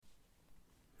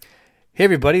Hey,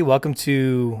 everybody, welcome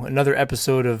to another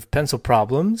episode of Pencil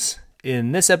Problems.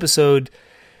 In this episode,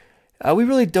 we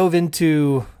really dove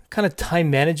into kind of time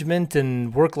management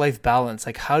and work-life balance.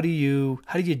 Like, how do you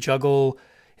juggle,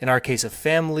 in our case, a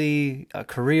family, a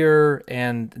career,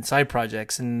 and side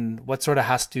projects, and what sort of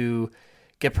has to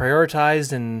get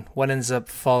prioritized and what ends up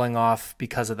falling off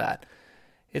because of that.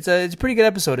 It's a pretty good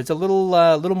episode. It's a little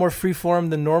more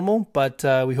freeform than normal, but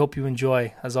we hope you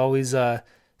enjoy. As always,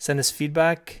 send us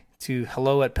feedback to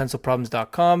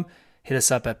hello@pencilproblems.com. Hit us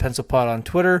up at pencilpod on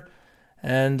Twitter.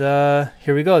 And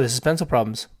here we go. This is Pencil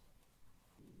Problems.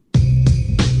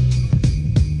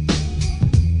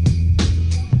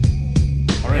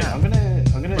 All right, I'm gonna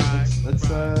let's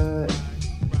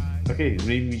okay,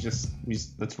 maybe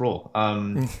let's roll.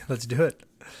 Let's do it.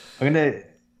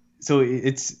 So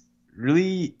it's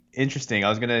really interesting. I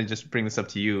was gonna just bring this up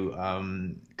to you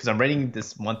because I'm writing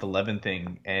this month 11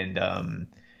 thing, and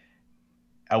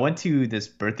I went to this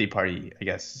birthday party, I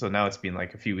guess. So now it's been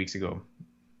like a few weeks ago,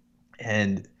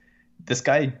 and this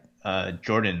guy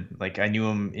Jordan, like I knew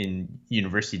him in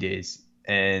university days,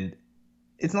 and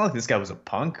it's not like this guy was a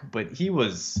punk, but he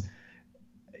was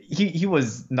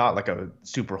not like a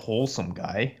super wholesome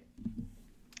guy.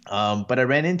 But I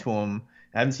ran into him.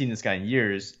 I haven't seen this guy in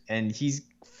years, and he's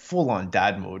full on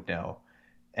dad mode now,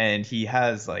 and he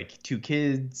has like two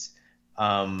kids.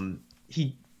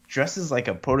 He dresses like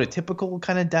a prototypical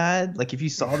kind of dad. Like if you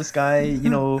saw this guy,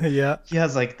 Yeah. he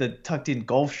has like the tucked in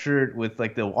golf shirt with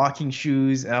like the walking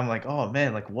shoes, and I'm like, oh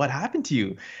man, like what happened to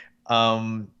you?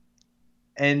 And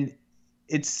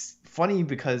it's funny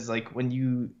because like when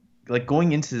you like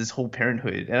going into this whole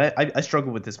parenthood, and I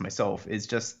struggle with this myself, is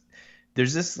just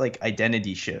there's this like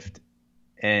identity shift,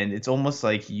 and it's almost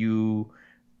like you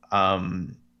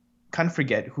kind of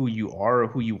forget who you are or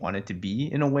who you want it to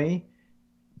be in a way,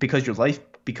 because your life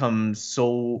becomes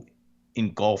so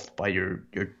engulfed by your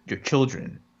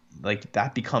children. Like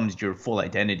that becomes your full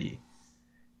identity.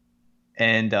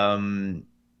 And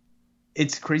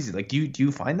it's crazy. Like do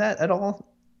you find that at all?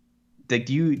 Like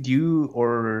do you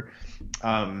or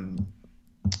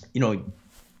you know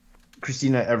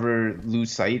Christina ever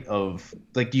lose sight of,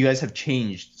 like, do you guys have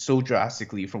changed so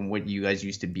drastically from what you guys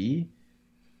used to be?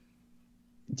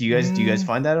 Do you guys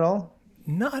find that at all?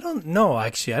 No, I don't know,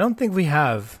 actually. I don't think we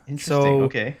have. Interesting. So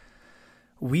Okay.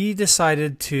 we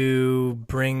decided to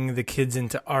bring the kids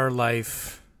into our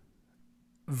life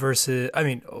versus, I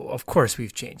mean, of course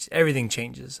we've changed. Everything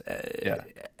changes. Yeah.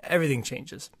 Everything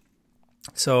changes.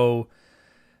 So,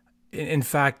 in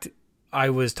fact, I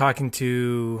was talking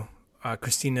to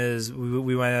Christina's.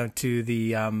 We went out to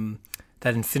the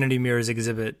that Infinity Mirrors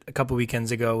exhibit a couple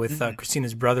weekends ago with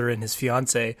Christina's brother and his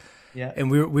fiance, Yeah.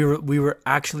 and we were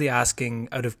actually asking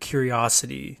out of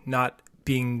curiosity, not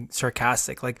being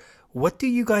sarcastic, like, what do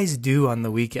you guys do on the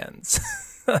weekends?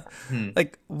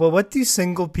 Like, well, what do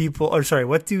single people, or sorry,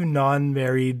 what do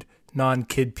non-married,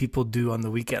 non-kid people do on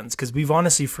the weekends? Because we've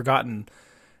honestly forgotten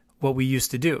what we used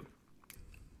to do.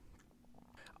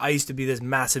 I used to be this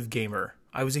massive gamer.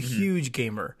 I was a huge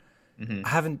gamer.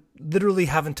 I literally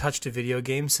haven't touched a video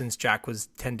game since Jack was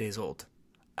 10 days old.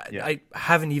 Yeah. I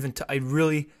haven't even, I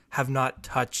really have not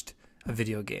touched a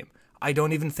video game. I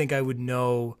don't even think I would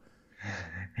know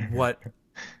what,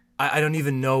 I don't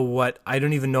even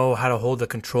know how to hold a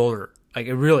controller. Like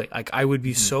really, like I would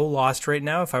be so lost right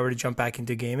now if I were to jump back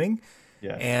into gaming.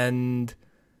 Yeah.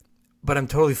 But I'm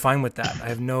totally fine with that. I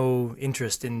have no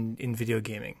interest in video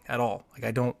gaming at all. Like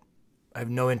I have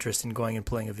no interest in going and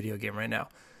playing a video game right now.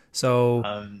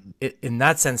 So in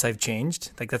that sense, I've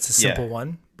changed. Like that's a simple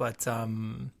one, but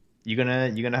You're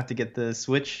gonna have to get the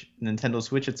Nintendo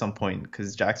Switch at some point,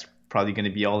 because Jack's probably gonna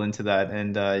be all into that,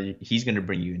 and he's gonna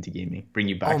bring you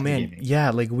back to gaming. Yeah,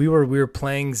 like we were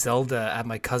playing Zelda at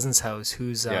my cousin's house,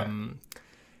 who's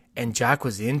and Jack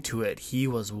was into it. He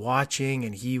was watching,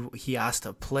 and he asked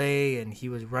to play, and he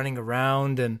was running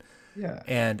around, and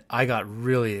I got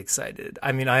really excited.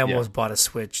 I mean, I almost bought a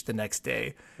Switch the next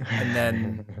day, and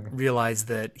then realized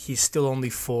that he's still only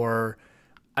 4.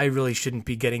 I really shouldn't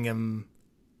be getting him.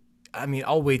 I mean,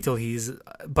 I'll wait till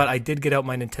but I did get out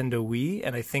my Nintendo Wii,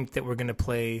 and I think that we're going to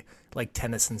play like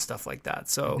tennis and stuff like that.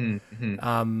 So,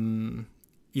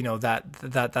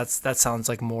 that sounds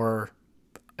like more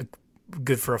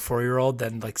good for a 4-year-old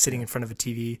than like sitting in front of a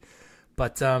TV.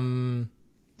 But,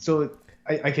 So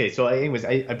anyways,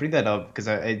 I bring that up because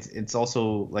it's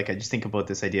also like I just think about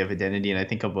this idea of identity, and I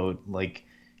think about like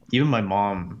even my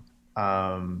mom.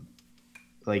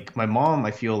 Like my mom,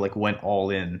 I feel like went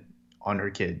all in on her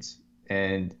kids,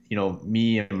 and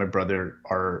me and my brother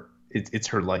it's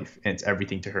her life, and it's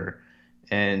everything to her,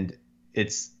 and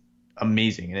it's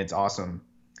amazing and it's awesome.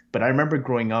 But I remember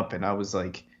growing up and I was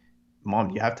like,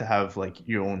 Mom, you have to have like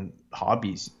your own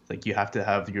hobbies. Like you have to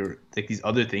have your like these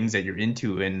other things that you're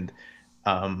into, and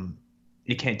um,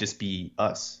 it can't just be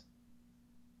us.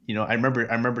 I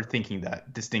remember thinking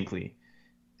that distinctly.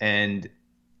 And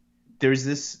there's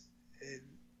this,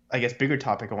 I guess, bigger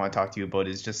topic I want to talk to you about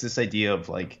is just this idea of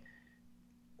like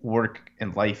work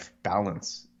and life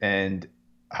balance, and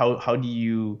how do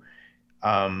you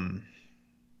um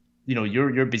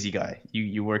you're a busy guy.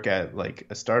 You work at like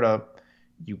a startup,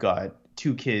 you got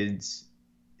two kids,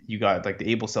 you got like the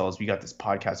Able Cells, we got this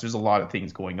podcast. There's a lot of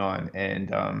things going on, and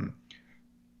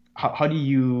how do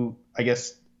you? I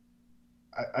guess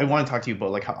I want to talk to you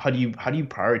about like how do you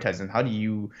prioritize, and how do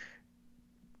you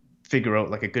figure out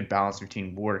like a good balance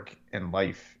between work and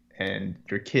life and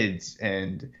your kids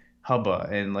and hubba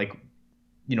and like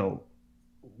you know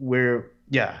where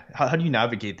yeah how do you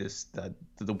navigate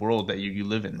the world that you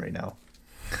live in right now?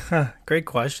 Great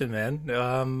question,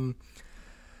 man.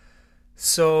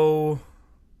 So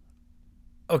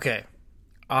okay,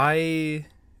 I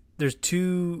there's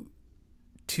two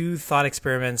thought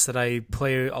experiments that I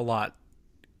play a lot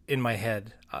in my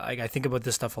head. I think about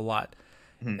this stuff a lot.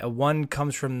 Mhm. One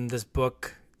comes from this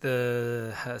book,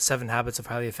 The Seven Habits of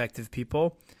Highly Effective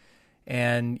People.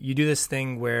 And you do this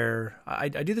thing where I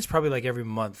do this probably like every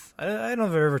month. I don't know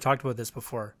if I've ever talked about this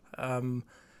before.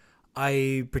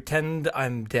 I pretend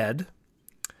I'm dead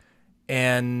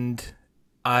and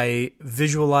I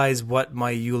visualize what my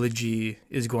eulogy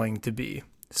is going to be.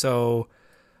 So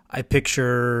I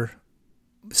picture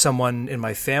someone in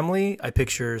my family, I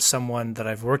picture someone that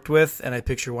I've worked with, and I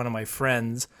picture one of my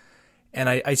friends. And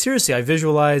I seriously, I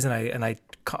visualize and I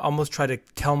almost try to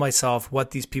tell myself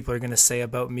what these people are going to say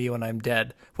about me when I'm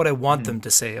dead, what I want them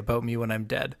to say about me when I'm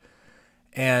dead.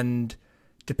 And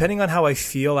depending on how I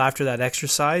feel after that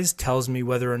exercise tells me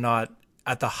whether or not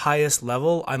at the highest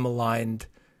level I'm aligned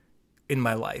in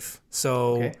my life.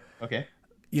 So, Okay. Okay.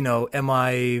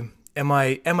 am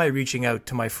I reaching out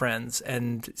to my friends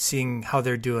and seeing how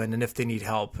they're doing and if they need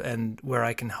help and where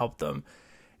I can help them?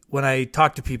 When I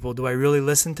talk to people, do I really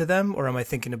listen to them, or am I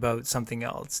thinking about something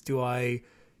else? Do I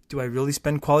really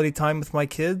spend quality time with my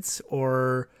kids,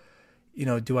 or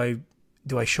do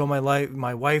I show my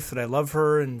wife that I love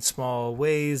her in small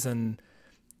ways, and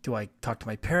do I talk to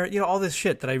my parent? All this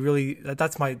shit that I really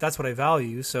that's what I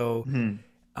value. So Hmm.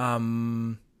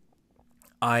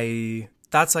 I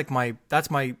that's my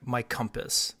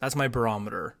compass. That's my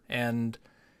barometer. And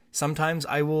sometimes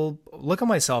I will look at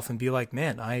myself and be like,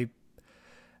 man,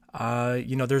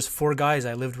 there's four guys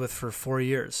I lived with for 4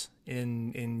 years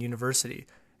in university,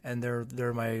 and they're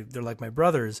like my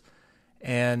brothers.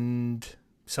 And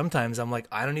sometimes I'm like,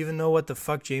 I don't even know what the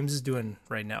fuck James is doing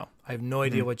right now. I have no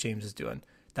idea what James is doing.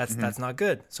 That's not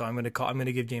good. So I'm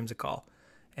gonna give James a call,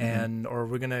 and or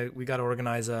we got to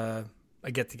organize a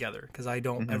get together, because I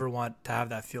don't ever want to have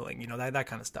that feeling, that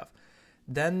kind of stuff.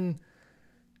 Then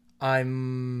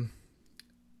I'm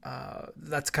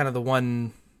that's kind of the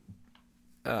one.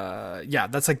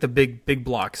 That's like the big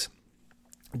blocks.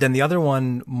 Then the other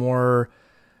one, more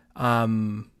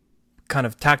kind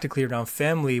of tactically around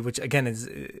family, which again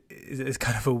is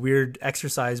kind of a weird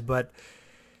exercise. But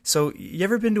so you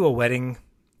ever been to a wedding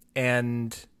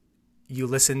and you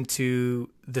listen to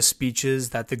the speeches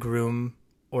that the groom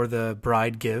or the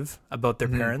bride give about their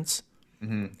parents?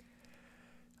 Hmm.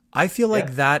 I feel like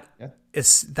Yeah. that Yeah.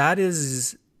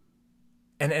 is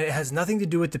and it has nothing to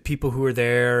do with the people who are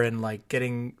there and like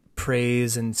getting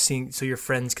praise and seeing, so your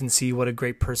friends can see what a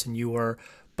great person you are.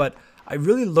 But I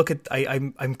really look at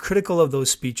I'm critical of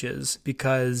those speeches,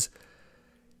 because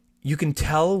you can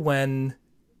tell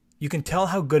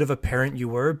how good of a parent you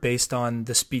were based on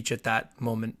the speech at that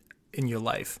moment in your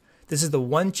life. This is the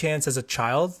one chance as a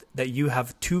child that you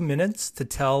have 2 minutes to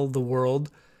tell the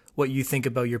world what you think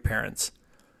about your parents.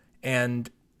 And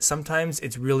sometimes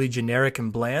it's really generic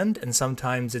and bland, and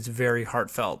sometimes it's very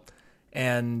heartfelt.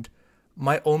 And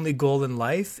my only goal in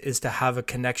life is to have a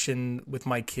connection with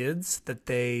my kids that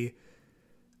they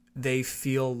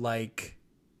feel like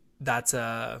that's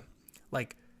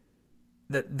like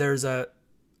that there's a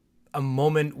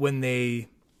moment when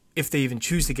if they even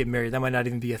choose to get married, that might not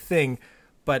even be a thing,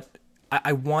 but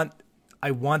I want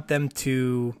them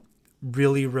to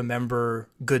really remember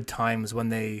good times when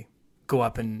they go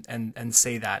up and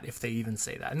say that, if they even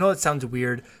say that. I know it sounds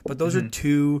weird, but those are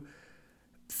two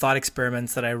thought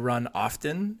experiments that I run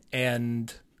often,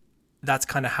 and that's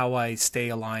kind of how I stay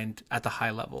aligned at the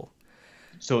high level.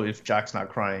 So if Jack's not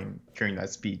crying during that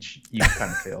speech, you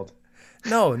kind of failed.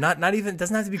 No, not even, it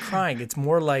doesn't have to be crying. It's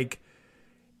more like,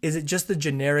 is it just the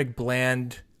generic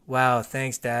bland, wow,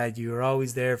 thanks dad, you were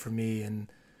always there for me, and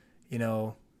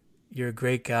you're a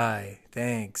great guy.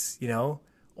 Thanks.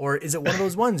 Or is it one of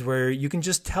those ones where you can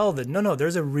just tell that, no,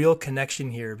 there's a real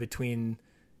connection here between,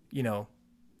 and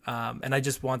I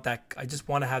just want that. I just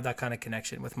want to have that kind of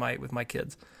connection with my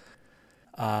kids.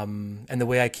 And the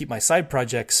way I keep my side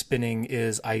projects spinning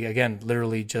is I, again,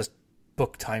 literally just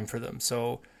book time for them.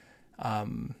 So,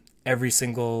 every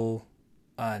single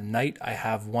night I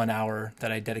have 1 hour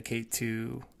that I dedicate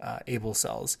to Able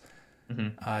Cells.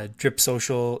 Drip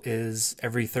Social is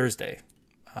every Thursday.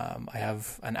 I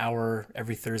have an hour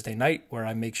every Thursday night where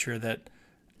I make sure that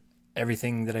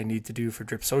everything that I need to do for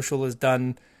Drip Social is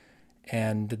done.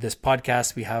 And this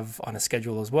podcast we have on a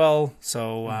schedule as well.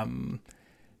 So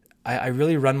I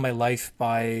really run my life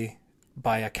by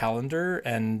a calendar,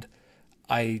 and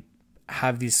I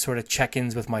have these sort of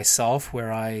check-ins with myself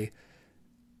where I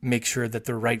make sure that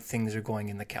the right things are going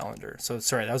in the calendar. So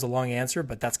sorry, that was a long answer,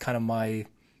 but that's kind of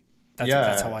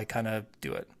that's how I kind of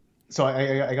do it. So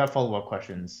I got follow-up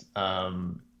questions.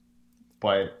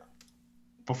 But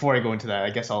before I go into that,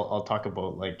 I guess I'll talk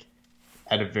about like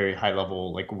at a very high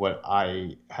level, like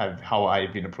how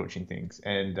I've been approaching things.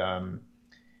 And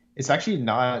it's actually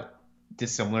not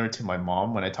dissimilar to my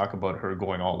mom when I talk about her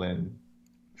going all in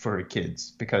for her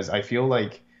kids, because I feel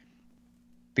like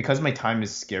because my time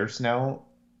is scarce now,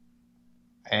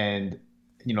 and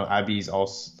Abby's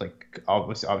also like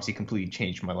obviously completely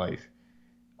changed my life.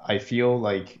 I feel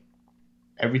like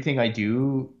everything I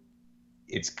do,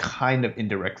 it's kind of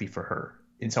indirectly for her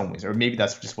in some ways, or maybe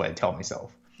that's just what I tell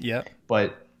myself. Yeah.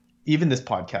 But even this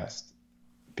podcast,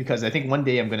 because I think one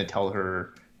day I'm going to tell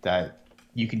her that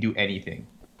you can do anything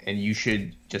and you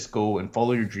should just go and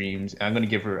follow your dreams. And I'm going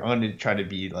to try to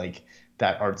be like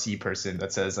that artsy person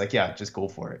that says like, yeah, just go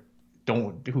for it.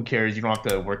 Who cares? You don't have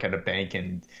to work at a bank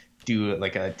and do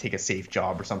like take a safe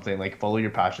job or something. Like follow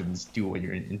your passions, do what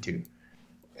you're into.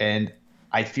 And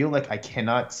I feel like I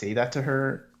cannot say that to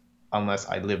her unless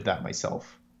I live that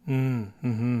myself.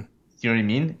 Mm-hmm. You know what I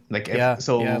mean? Like, yeah,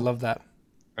 I love that.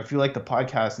 I feel like the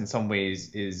podcast in some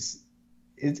ways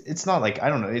it's not like, I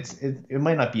don't know, it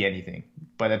might not be anything,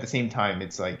 but at the same time,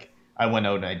 it's like I went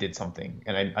out and I did something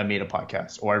and I made a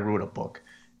podcast or I wrote a book.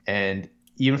 And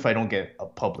even if I don't get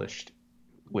published,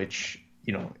 which,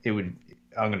 I'm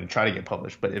going to try to get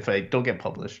published, but if I don't get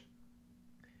published,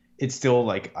 it's still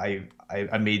like I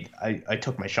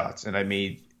took my shots and I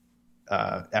made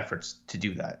efforts to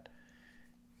do that.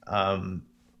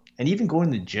 And even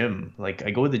going to the gym, like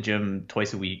I go to the gym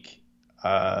twice a week,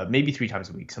 maybe 3 times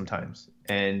a week sometimes.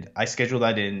 And I schedule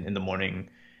that in the morning.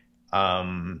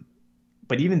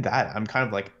 But even that, I'm kind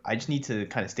of like, I just need to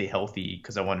kind of stay healthy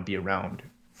because I want to be around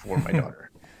for my daughter.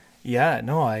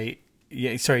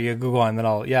 Sorry, you go on, then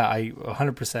I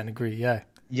 100% agree. Yeah.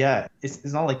 Yeah. It's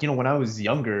not like, when I was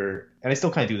younger, and I still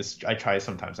kind of do this, I try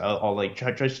sometimes, I'll like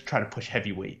try to push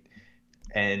heavy weight.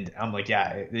 And I'm like,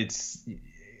 yeah,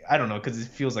 I don't know, because it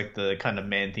feels like the kind of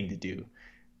man thing to do.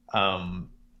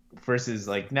 Versus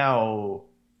like now,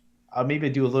 maybe I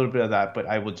do a little bit of that, but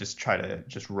I will just try to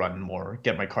just run more,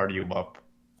 get my cardio up,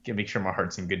 make sure my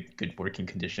heart's in good working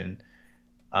condition.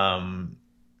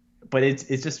 But it's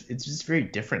just very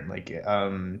different. Like,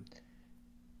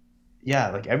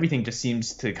 like everything just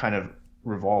seems to kind of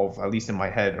revolve, at least in my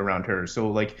head, around her. So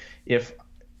like if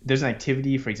there's an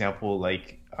activity, for example,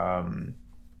 like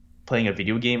playing a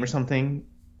video game or something,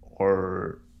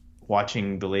 or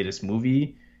watching the latest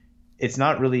movie, it's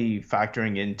not really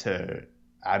factoring into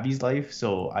Abby's life.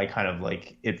 So I kind of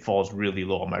like, it falls really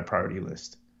low on my priority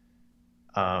list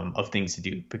of things to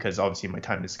do, because obviously my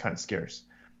time is kind of scarce.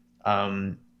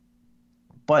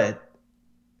 But,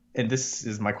 and this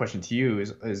is my question to you,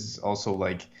 is also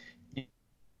like,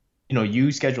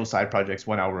 you schedule side projects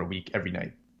 1 hour a week every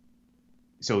night.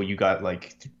 So you got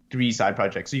like 3 side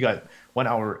projects. So you got 1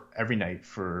 hour every night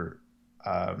for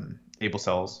Able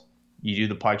Cells. You do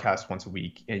the podcast once a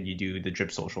week, and you do the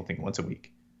Drip Social thing once a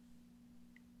week.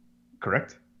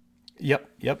 Correct? Yep.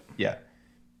 Yeah.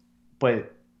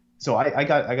 But so I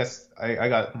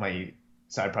got my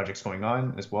side projects going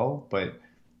on as well. But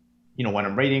when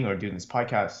I'm writing or doing this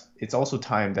podcast, it's also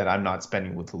time that I'm not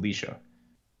spending with Alicia.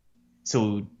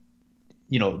 So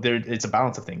it's a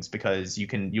balance of things, because you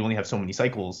only have so many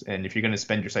cycles, and if you're going to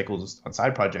spend your cycles on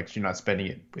side projects, you're not spending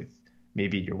it with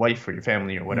maybe your wife or your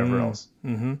family or whatever else.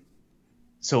 Mm-hmm.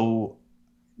 So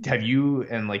have you,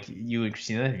 and like you and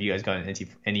Christina, have you guys gotten into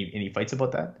any fights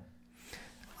about that?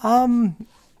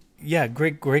 Yeah,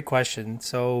 great question.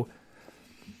 So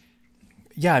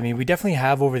yeah, I mean, we definitely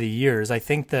have over the years. I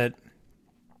think that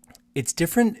it's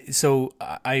different. So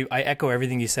I echo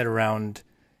everything you said around,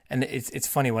 and it's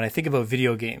funny when I think about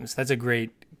video games, that's a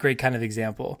great kind of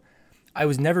example. I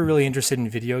was never really interested in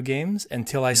video games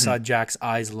until I saw Jack's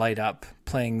eyes light up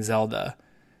playing Zelda.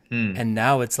 And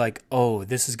now it's like, oh,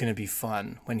 this is going to be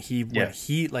fun when he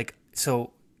like,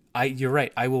 so you're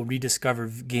right. I will rediscover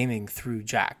gaming through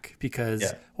Jack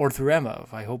or through Emma.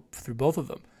 I hope through both of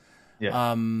them.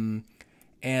 Yeah.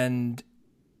 And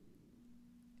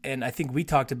I think we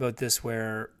talked about this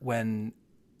where when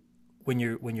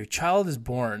your child is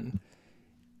born,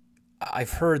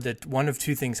 I've heard that one of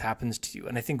two things happens to you.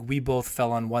 And I think we both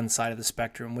fell on one side of the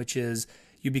spectrum, which is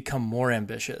you become more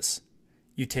ambitious.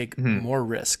 You take more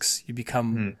risks. You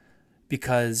become,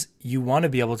 because you want to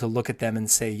be able to look at them and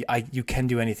say, you can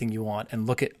do anything you want. And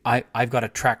I've got a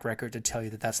track record to tell you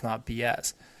that that's not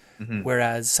BS.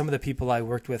 Whereas some of the people I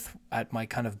worked with at my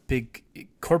kind of big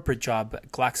corporate job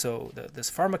at Glaxo,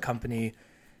 this pharma company,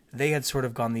 they had sort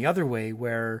of gone the other way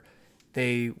where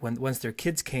once their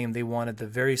kids came, they wanted the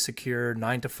very secure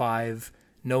 9 to 5,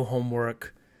 no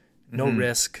homework, no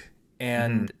risk,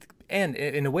 and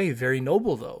in a way very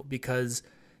noble though, because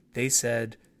they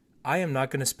said, I am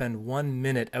not going to spend 1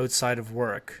 minute outside of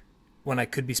work when I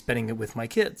could be spending it with my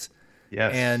kids.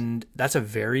 Yes. And that's a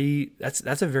very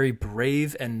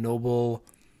brave and noble.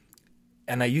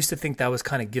 And I used to think that was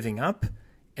kind of giving up.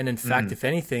 And in fact, if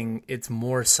anything, it's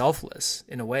more selfless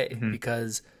in a way,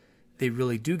 because they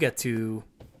really do get to,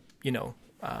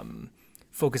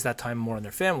 focus that time more on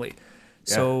their family.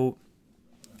 Yeah. So,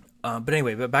 but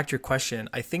anyway, back to your question.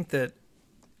 I think that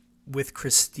with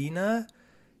Christina,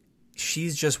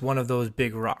 she's just one of those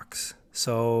big rocks.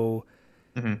 So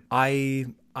I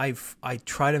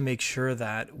try to make sure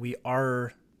that we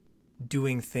are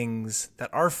doing things that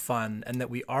are fun and that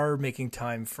we are making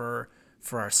time for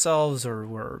ourselves,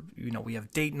 or we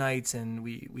have date nights and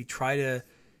we try to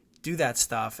do that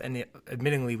stuff. And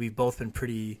admittingly, we've both been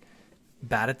pretty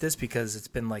bad at this because it's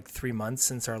been like 3 months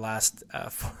since our last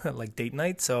like date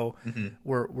night. So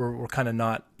we're kind of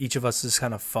not, each of us is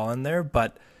kind of fallen there.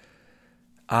 But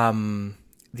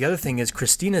the other thing is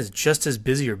Christina is just as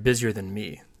busy or busier than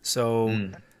me.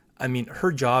 So, I mean,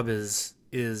 her job is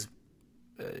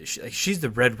she's the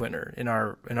breadwinner in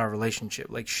our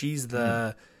relationship. Like she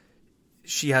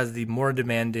has the more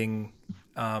demanding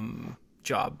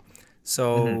job.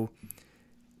 So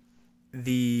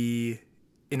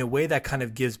in a way that kind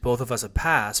of gives both of us a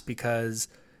pass, because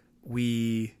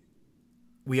we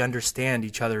understand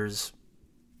each other's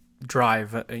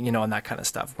drive, and that kind of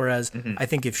stuff. Whereas I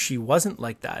think if she wasn't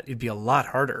like that, it'd be a lot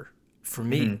harder for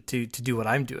me to do what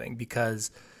I'm doing,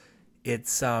 because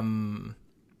it's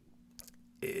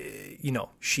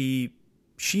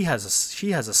she has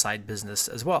a side business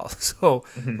as well. So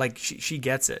like she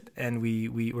gets it, and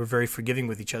we're very forgiving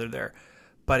with each other there.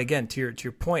 But again, to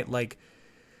your point, like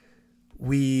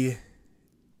I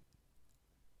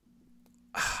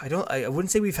wouldn't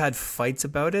say we've had fights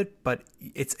about it, but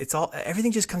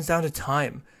everything just comes down to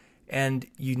time, and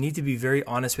you need to be very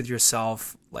honest with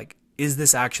yourself. Like, is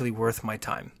this actually worth my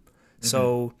time?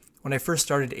 So when I first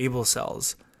started Able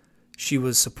Cells, she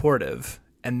was supportive.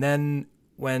 And then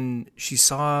when she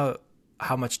saw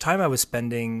how much time I was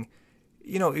spending,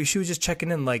 she was just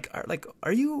checking in,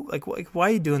 are you why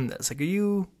are you doing this? Like, are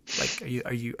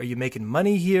you making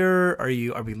money here?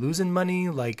 Are we losing money?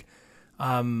 Like,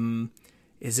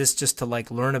 is this just to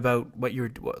learn about what you're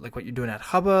doing at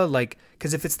Hubba? Like,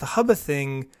 because if it's the Hubba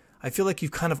thing, I feel like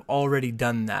you've kind of already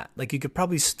done that. Like, you could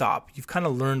probably stop. You've kind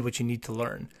of learned what you need to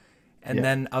learn. And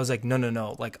then I was like,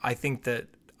 no. Like, I think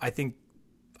I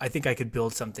could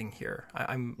build something here.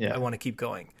 I want to keep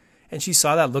going. And she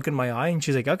saw that look in my eye, and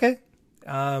she's like, okay.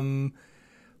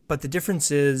 But the difference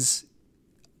is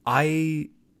I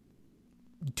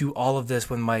do all of this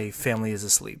when my family is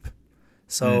asleep.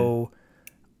 So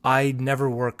I never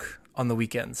work on the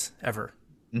weekends ever.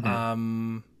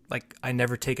 Like, I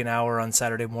never take an hour on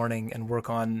Saturday morning and work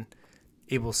on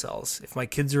Able Cells. If my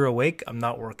kids are awake, I'm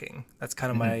not working. That's kind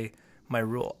of my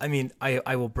rule. I mean,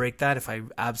 I will break that if I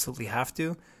absolutely have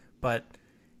to, but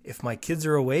if my kids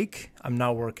are awake, I'm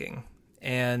not working.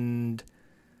 And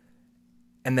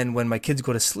then when my kids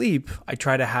go to sleep, I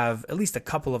try to have at least a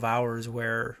couple of hours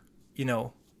where,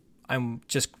 I'm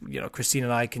just, Christine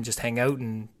and I can just hang out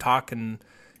and talk and,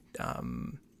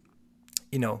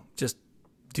 just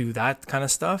do that kind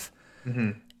of stuff.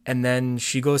 And then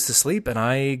she goes to sleep and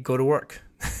I go to work,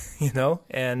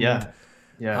 and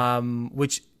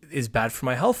which is bad for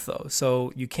my health though.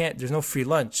 So there's no free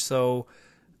lunch. So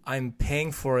I'm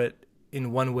paying for it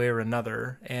in one way or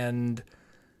another. And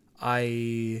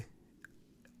I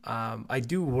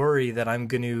do worry that I'm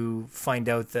going to find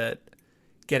out that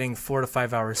getting 4 to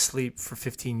 5 hours sleep for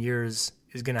 15 years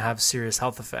is going to have serious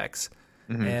health effects.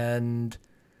 And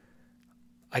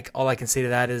like all I can say to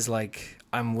that is like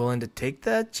I'm willing to take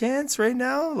that chance right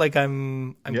now. Like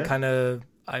I'm Yeah. kind of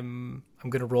I'm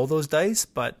gonna roll those dice,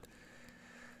 but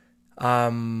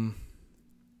um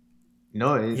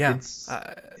No, yeah,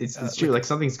 it's true. like Like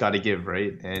something's got to give,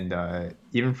 right? And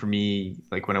even for me,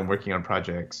 like when I'm working on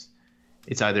projects,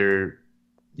 it's either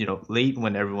late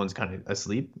when everyone's kind of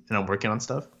asleep and I'm working on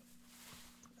stuff.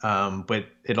 But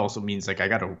it also means like I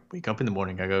gotta wake up in the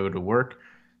morning. I gotta go to work,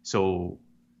 so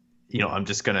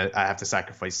I have to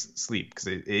sacrifice sleep because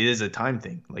it is a time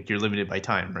thing. Like you're limited by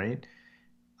time, right?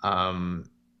 Um,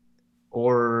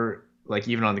 or like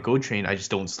even on the GO train, I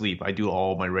just don't sleep. I do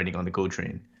all my writing on the GO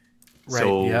train.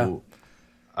 right, yeah. So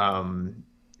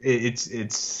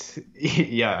it's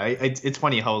yeah, it's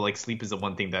funny how like sleep is the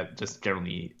one thing that just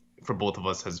generally for both of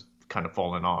us has kind of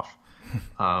fallen off.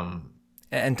 Um,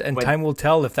 And but time will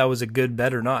tell if that was a good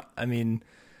bet or not. I mean,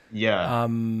 yeah,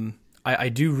 I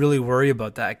do really worry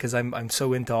about that because I'm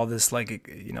so into all this like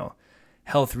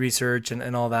health research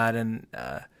and all that, and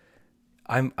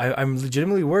I'm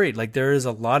legitimately worried. Like there is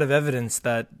a lot of evidence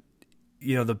that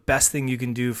the best thing you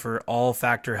can do for all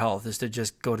factor health is to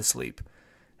just go to sleep.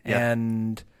 yeah,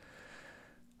 And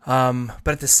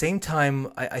but at the same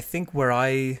time, I think where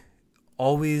I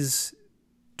always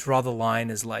draw the line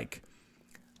is like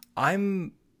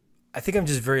I'm I think I'm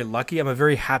just very lucky. I'm a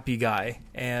very happy guy,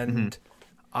 hmm and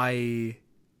I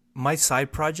my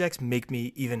side projects make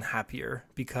me even happier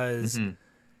because hmm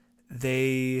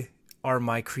they are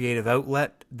my creative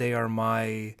outlet. They're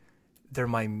my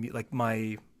like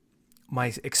my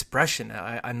expression.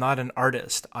 I'm not an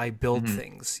artist. I build hmm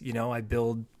things. I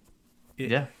build.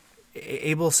 yeah,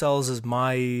 Able Cells is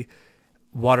my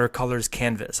watercolors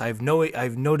canvas. I have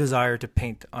no desire to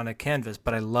paint on a canvas,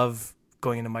 but I love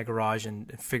going into my garage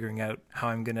and figuring out how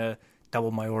I'm gonna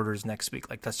double my orders next week.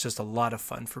 Like that's just a lot of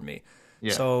fun for me.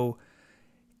 yeah, So,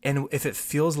 and if it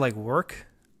feels like work,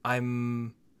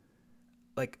 I'm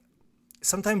like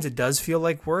sometimes it does feel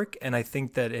like work, and I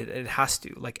think that it has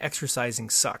to. Like exercising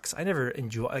sucks. I never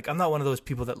enjoy like I'm not one of those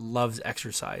people that loves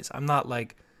exercise. I'm not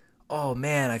like, oh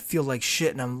man, I feel like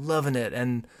shit and I'm loving it.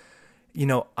 And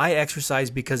I exercise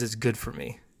because it's good for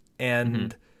me.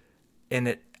 hmm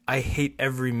And I hate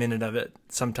every minute of it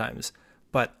sometimes,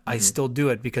 but I hmm still do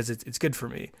it because it's good for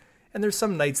me. And there's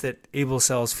some nights that Able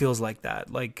Cells feels like that.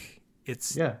 Like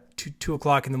it's yeah, 2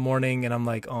 o'clock in the morning and I'm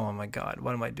like, oh my God,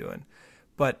 what am I doing?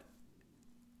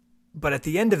 But at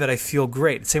the end of it, I feel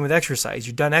great. Same with exercise.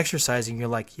 You're done exercising. You're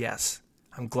like, yes,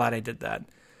 I'm glad I did that.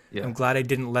 yeah, I'm glad I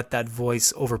didn't let that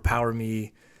voice overpower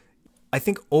me. I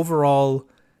think overall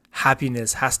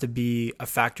happiness has to be a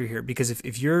factor here because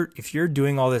if you're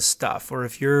doing all this stuff or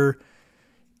if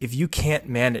you can't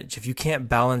manage, if you can't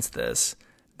balance this,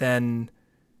 then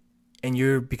and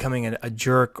you're becoming a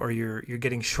jerk or you're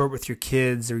getting short with your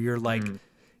kids or you're like, hmm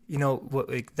what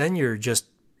like then you're just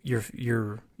you're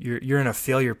in a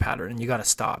failure pattern and you got to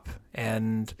stop.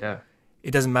 And yeah,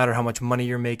 it doesn't matter how much money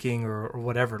you're making or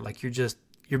whatever. Like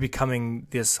you're becoming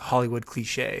this Hollywood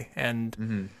cliche and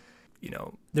hmm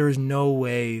there is no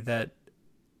way that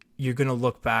you're going to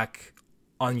look back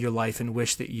on your life and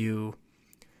wish that you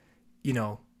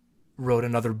know, wrote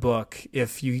another book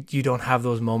if you don't have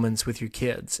those moments with your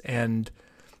kids. And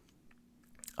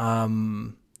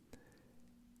um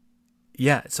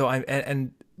yeah, so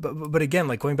but again,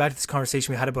 like going back to this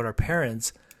conversation we had about our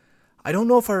parents, I don't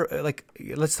know if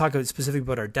let's talk specifically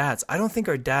about our dads. I don't think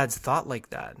our dads thought like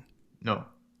that. no,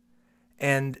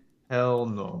 And hell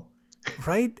no.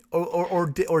 right?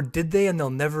 Or did they and they'll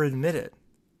never admit it.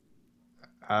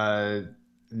 Uh,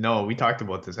 no, we talked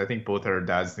about this. I think both our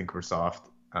dads think we're soft.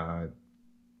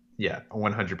 Yeah,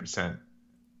 100%.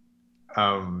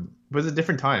 It was a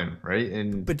different time, right?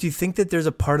 And But do you think that there's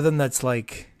a part of them that's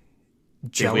like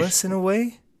they wish jealous in a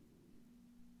way?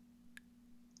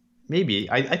 maybe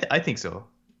I think so.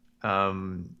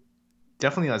 Um,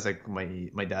 Definitely as like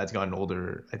my dad's gotten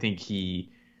older, I think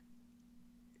he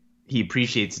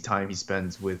appreciates the time he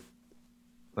spends with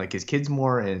like his kids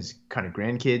more and his kind of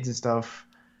grandkids and stuff.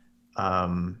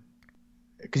 Um,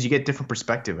 because you get different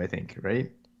perspective, I think,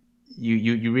 right?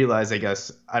 You realize, I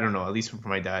guess, I don't know, at least for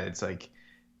my dad, it's like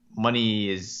money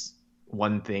is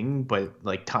one thing, but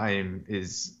like time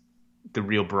is the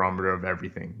real barometer of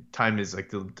everything. Time is like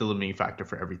the limiting factor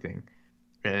for everything.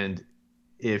 And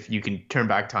if you can turn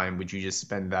back time, would you just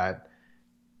spend that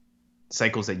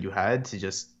cycles that you had to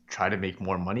just try to make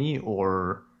more money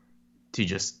or to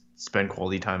just spend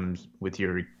quality time with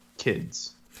your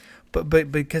kids? But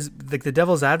because like the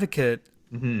devil's advocate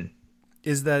hmm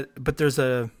is that but there's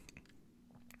a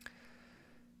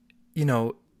you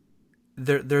know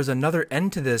there's another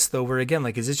end to this though, where again,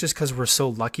 like, is it just because we're so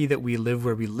lucky that we live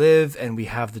where we live and we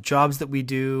have the jobs that we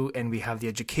do and we have the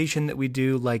education that we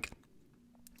do? Like,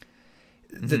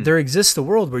 there exists a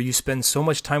world where you spend so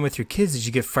much time with your kids that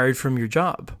you get fired from your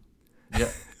job.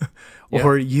 Yeah.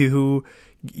 Or you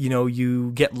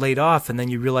get laid off and then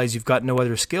you realize you've got no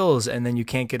other skills and then you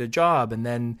can't get a job and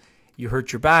then you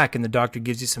hurt your back and the doctor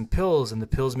gives you some pills and the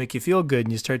pills make you feel good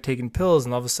and you start taking pills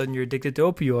and all of a sudden you're addicted to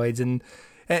opioids and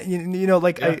there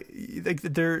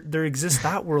exists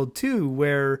that world too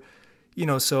where,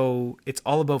 so it's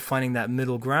all about finding that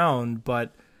middle ground.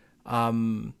 But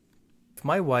if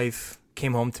my wife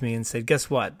came home to me and said, guess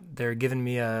what? They're giving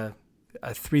me a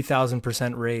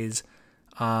 3,000% raise.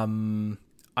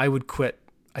 I would quit.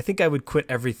 I think I would quit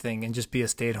everything and just be a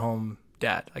stay-at-home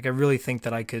dad. Like, I really think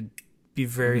that I could be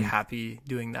very happy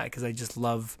doing that because I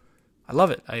love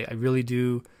it. I really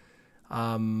do.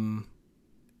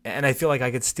 And I feel like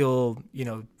I could still,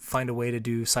 find a way to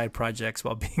do side projects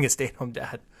while being a stay-at-home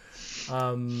dad.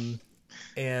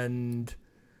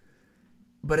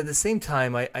 But at the same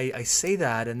time, I say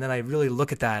that, and then I really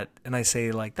look at that and I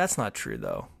say, like, that's not true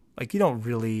though. Like, you don't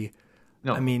really,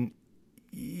 No. I mean,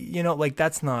 like,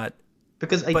 that's not.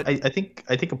 Because I think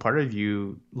a part of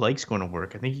you likes going to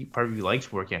work. I think part of you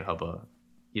likes working at Hubba.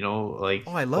 Like,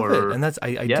 I love it, and that's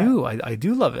I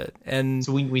do love it. And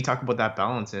so we talk about that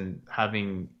balance and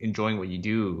enjoying what you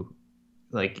do,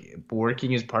 like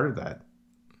working is part of that.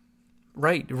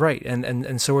 Right,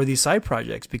 and so are these side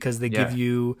projects because they give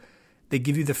you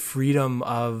the freedom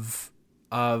of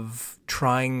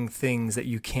trying things that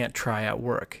you can't try at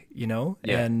work,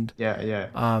 and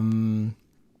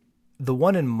the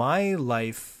one in my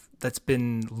life that's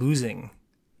been losing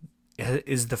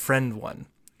is the friend one.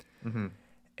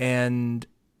 And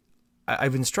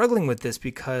I've been struggling with this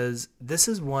because this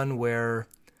is one where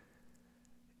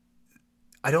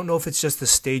I don't know if it's just the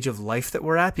stage of life that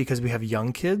we're at because we have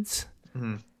young kids,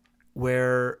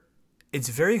 where it's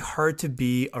very hard to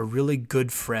be a really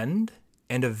good friend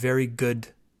and a very good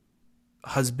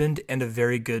husband and a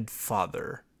very good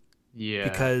father. Yeah.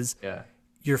 Because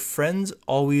your friends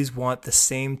always want the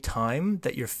same time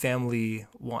that your family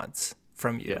wants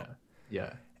from you.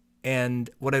 Yeah. And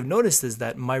what I've noticed is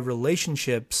that my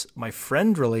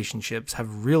friend relationships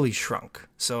have really shrunk.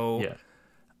 So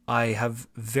I have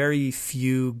very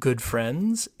few good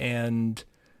friends, and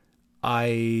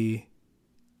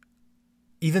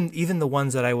even the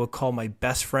ones that I would call my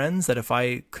best friends, that if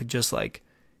I could just, like,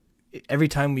 every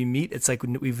time we meet, it's like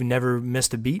we've never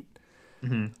missed a beat.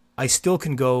 I still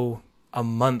can go a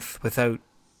month without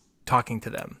talking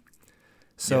to them.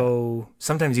 So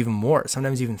sometimes even more,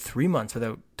 sometimes even 3 months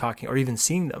without talking or even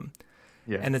seeing them.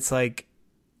 Yeah. And it's like,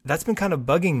 that's been kind of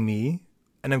bugging me.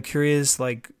 And I'm curious,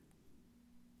 like,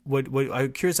 what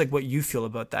you feel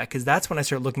about that. Cause that's when I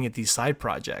start looking at these side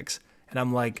projects and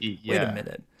I'm like, wait a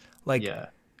minute. Like,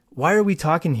 why are we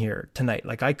talking here tonight?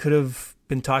 Like, I could have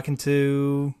been talking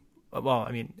to, well,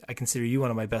 I mean, I consider you one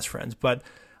of my best friends, but,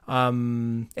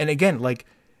 and again, like,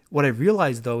 what I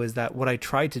realized though, is that what I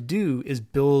try to do is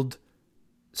build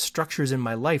structures in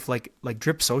my life, like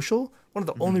Drip Social. One of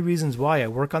the only reasons why I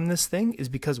work on this thing is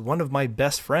because one of my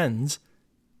best friends,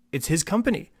 it's his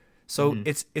company. So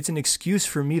it's an excuse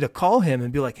for me to call him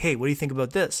and be like, hey, what do you think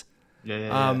about this?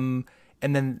 And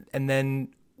then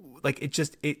like,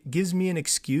 it gives me an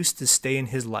excuse to stay in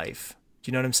his life. Do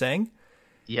you know what I'm saying?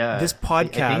 Yeah. This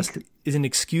podcast is an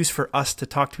excuse for us to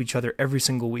talk to each other every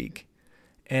single week.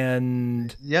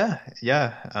 And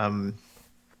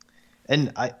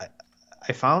and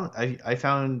I found,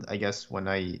 I guess, when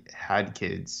I had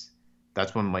kids,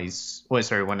 that's when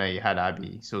when I had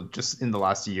Abby. So just in the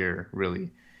last year, really,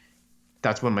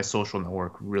 that's when my social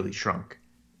network really shrunk.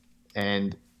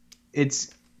 And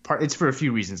it's for a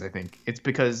few reasons, I think. It's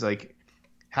because, like,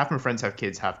 half my friends have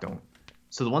kids, half don't.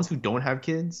 So the ones who don't have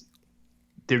kids,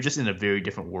 they're just in a very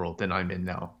different world than I'm in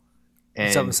now.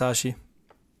 What's up, Masashi?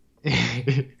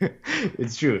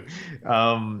 It's true.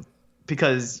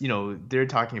 Because, they're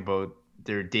talking about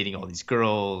they're dating all these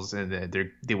girls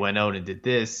and they went out and did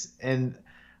this, and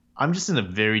I'm just in a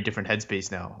very different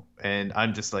headspace now, and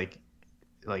I'm just like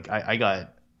I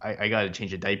got to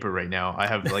change a diaper right now. I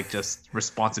have, like, just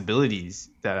responsibilities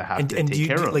that I have to take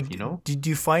care of. Like, do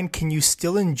you find, can you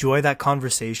still enjoy that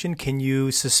conversation? Can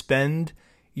you suspend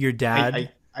your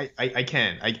dad? I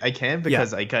can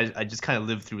because I just kind of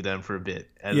lived through them for a bit.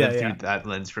 I lived through that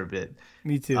lens for a bit.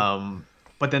 Me too.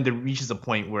 But then there reaches a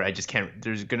point where I just can't.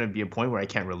 There's gonna be a point where I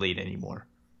can't relate anymore.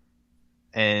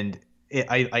 And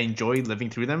I enjoy living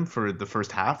through them for the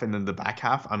first half, and then the back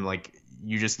half, I'm like,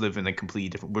 you just live in a completely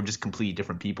different. We're just completely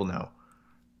different people now.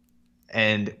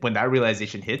 And when that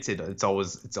realization hits, it's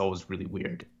always really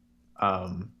weird,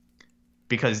 um,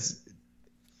 because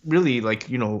really, like,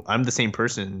 I'm the same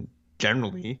person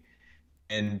generally,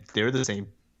 and they're the same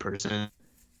person,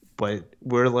 but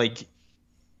we're like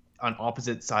on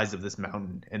opposite sides of this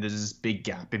mountain, and there's this big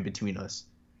gap in between us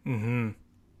Mm-hmm.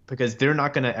 because they're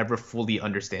not gonna ever fully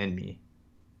understand me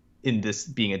in this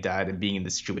being a dad and being in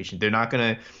this situation. They're not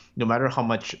gonna, no matter how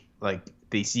much like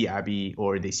they see Abby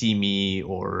or they see me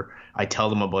or I tell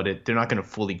them about it, they're not gonna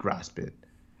fully grasp it.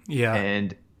 Yeah.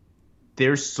 And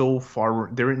they're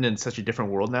in such a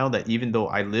different world now that even though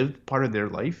I lived part of their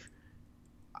life,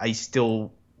 I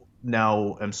still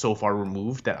now am so far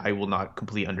removed that I will not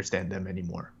completely understand them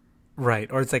anymore.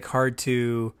 Right. Or it's like hard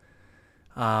to,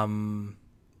 um,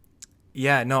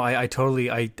 yeah, no, I totally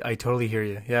hear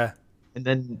you. Yeah. And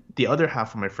then the other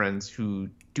half of my friends who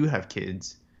do have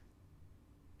kids,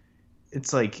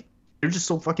 it's like they're just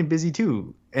so fucking busy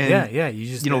too. Yeah. And Yeah. You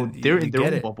just, they're you in their get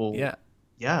own it. bubble. Yeah.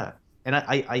 Yeah. And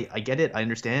I get it, I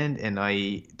understand, and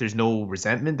there's no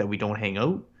resentment that we don't hang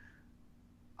out.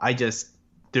 I just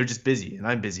they're just busy and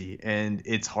I'm busy, and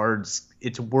it's hard,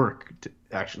 it's work to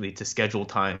actually to schedule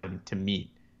time to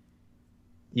meet.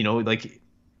 Like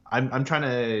I'm trying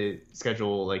to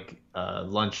schedule like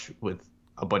lunch with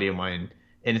a buddy of mine,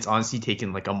 and it's honestly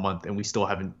taken like a month, and we still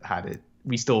haven't had it.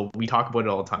 We talk about it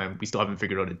all the time. We still haven't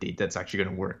figured out a date that's actually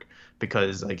going to work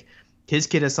because like his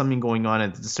kid has something going on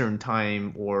at a certain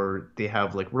time, or they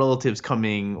have like relatives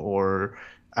coming, or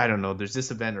I don't know, there's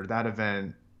this event or that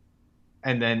event,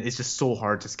 and then it's just so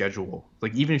hard to schedule.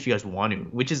 Like even if you guys want to,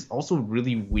 which is also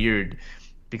really weird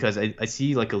because I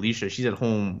see like Alicia, she's at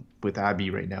home with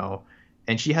Abby right now,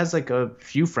 and she has like a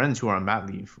few friends who are on mat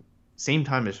leave, same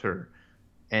time as her.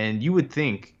 And you would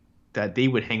think that they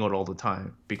would hang out all the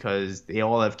time because they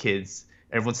all have kids,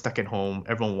 everyone's stuck at home,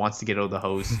 everyone wants to get out of the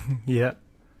house, Yeah.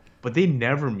 but they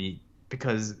never meet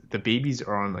because the babies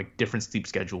are on like different sleep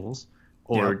schedules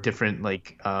or Yeah. different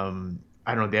like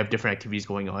I don't know, they have different activities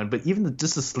going on. But even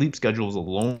just the sleep schedules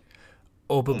alone,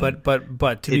 Oh, but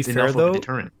to be it's fair enough of a though,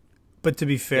 deterrent. but to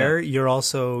be Yeah. fair,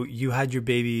 you had your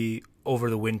baby over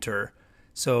the winter.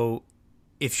 So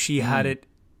if she had Mm. it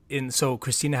so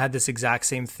Christina had this exact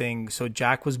same thing. So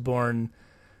Jack was born,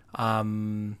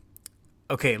 um,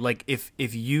 okay, like if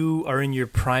you are in your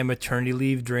prime maternity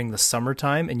leave during the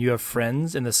summertime and you have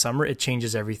friends in the summer, it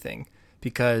changes everything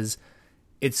because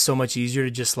it's so much easier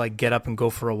to just like get up and go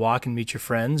for a walk and meet your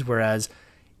friends. Whereas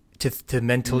to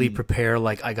mentally Mm. prepare,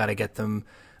 like I gotta get them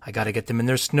in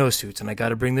their snowsuits, and I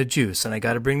gotta bring the juice, and I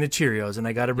gotta bring the Cheerios, and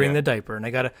I gotta bring Yeah. the diaper, and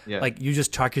I gotta Yeah. like you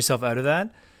just talk yourself out of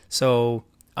that. So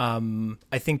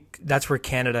I think that's where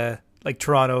Canada, like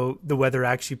Toronto, the weather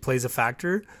actually plays a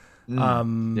factor.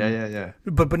 Mm. Yeah, yeah, yeah.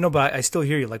 But no, but I still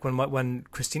hear you. Like when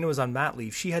Christina was on mat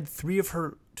leave, she had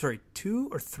two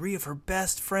or three of her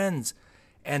best friends,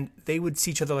 and they would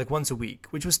see each other like once a week,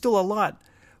 which was still a lot.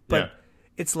 But Yeah.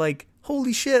 it's like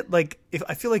holy shit! Like if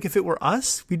I feel like if it were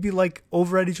us, we'd be like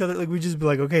over at each other. Like we'd just be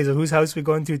like, okay, so whose house are we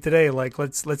going to today? Like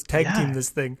let's tag team Yeah. this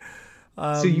thing.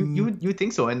 So you would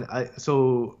think so, and I'm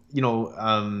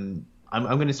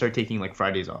gonna start taking like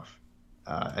Fridays off,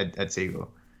 at Sego,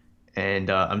 and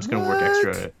I'm just gonna work What?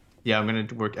 extra. Yeah, I'm gonna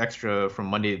work extra from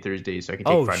Monday to Thursday so I can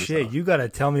take Oh Fridays shit! off. You gotta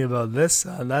tell me about this,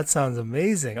 son. That sounds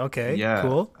amazing. Okay, Yeah.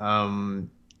 cool.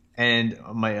 And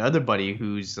my other buddy,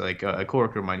 who's like a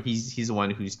coworker of mine, he's the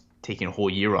one who's taking a whole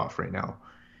year off right now.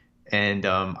 And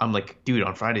I'm like, dude,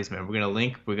 on Fridays, man, we're gonna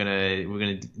link. We're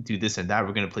gonna do this and that.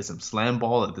 We're gonna play some slam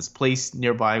ball at this place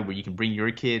nearby where you can bring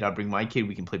your kid. I'll bring my kid.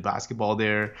 We can play basketball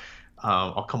there.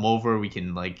 I'll come over. We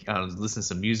can like I don't know, listen to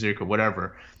some music or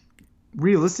whatever.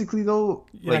 Realistically, though,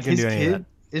 You're like not gonna his do any of that.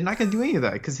 kid is not gonna do any of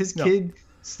that because his No. kid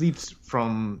sleeps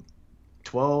from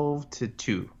 12 to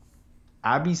 2.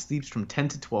 Abby sleeps from 10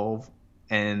 to 12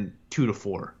 and 2 to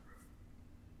 4.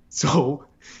 So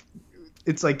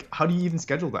it's like, how do you even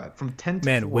schedule that from 10 to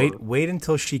Man, 4? wait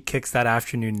until she kicks that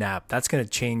afternoon nap. That's gonna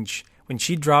change when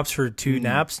she drops her two Mm,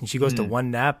 naps and she goes to mm,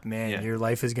 one nap. Man, yeah. your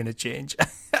life is gonna change. It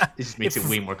just makes if it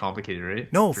way more complicated,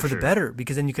 right? no, For for the sure. better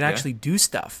because then you can Yeah. actually do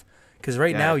stuff. Because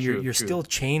right Yeah, now true, you're true. still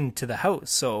chained to the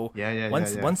house. So Yeah, yeah, yeah,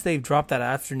 once yeah. once they've dropped that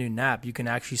afternoon nap, you can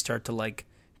actually start to like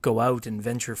go out and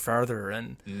venture farther.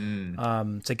 And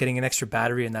it's like getting an extra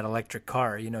battery in that electric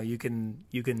car. You know, you can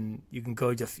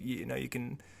go to you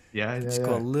can Yeah, yeah, just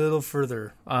go a yeah. little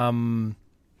further.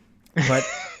 But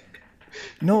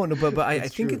no, but I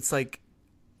It's think true. it's like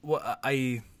what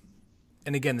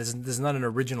and again, this is not an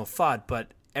original thought,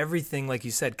 but everything, like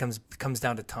you said, comes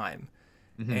down to time,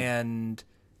 Mm-hmm. and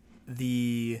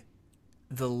the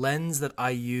lens that I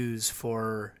use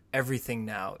for everything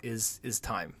now is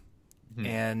time, Mm-hmm.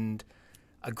 and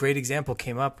a great example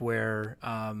came up where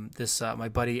this my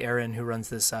buddy Aaron, who runs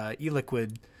this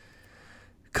e-liquid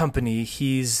company,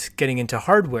 he's getting into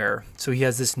hardware. So he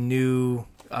has this new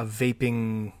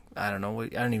vaping, I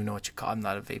don't even know what you call it. I'm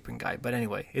not a vaping guy, but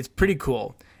anyway, it's pretty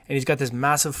cool. And he's got this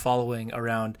massive following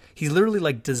around. He's literally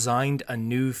like designed a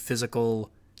new physical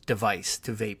device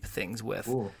to vape things with.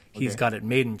 Ooh, okay. He's got it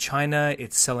made in China.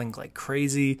 It's selling like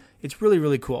crazy. It's really,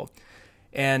 really cool.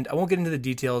 And I won't get into the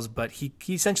details, but he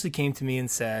essentially came to me and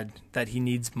said that he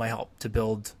needs my help to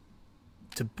build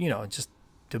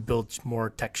more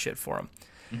tech shit for him.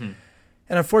 Mm-hmm.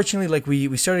 And unfortunately, like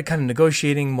we started kind of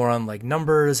negotiating more on like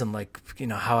numbers and like, you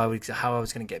know, how I was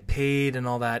going to get paid and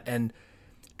all that. And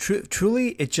truly,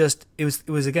 it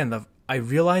was again, I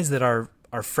realized that our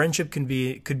friendship could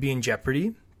be in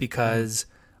jeopardy because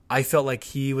I felt like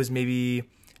he was maybe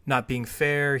not being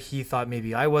fair. He thought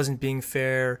maybe I wasn't being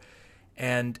fair.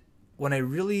 And when I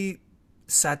really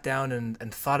sat down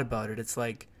and thought about it, it's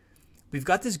like, we've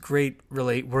got this great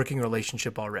working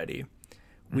relationship already.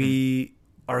 Mm-hmm.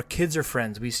 Our kids are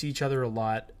friends. We see each other a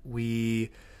lot. I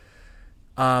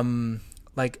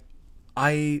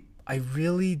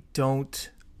really don't,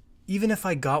 even if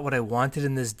I got what I wanted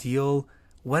in this deal,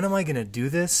 when am I going to do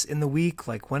this in the week?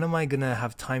 Like, when am I going to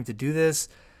have time to do this?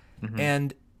 Mm-hmm.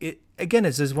 And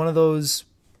it's just one of those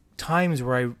times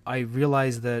where I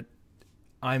realize that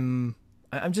I'm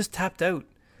just tapped out,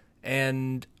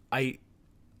 and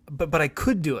but I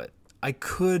could do it. I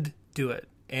could do it,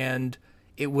 and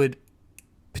it would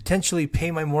potentially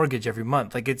pay my mortgage every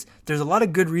month. Like, there's a lot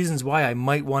of good reasons why I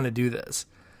might want to do this.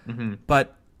 Mm-hmm.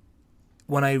 But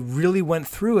when I really went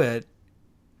through it,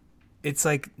 it's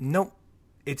like, nope,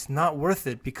 it's not worth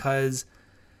it, because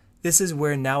this is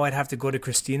where now I'd have to go to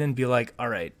Christina and be like, all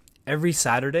right, every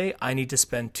Saturday I need to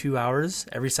spend 2 hours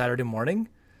every Saturday morning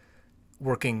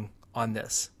working on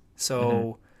this.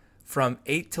 So from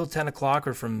 8 till 10 o'clock,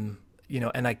 or from, you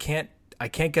know, and I can't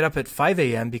get up at 5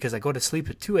 a.m. because I go to sleep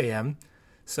at 2 a.m.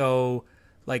 So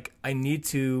like, I need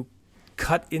to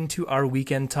cut into our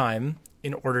weekend time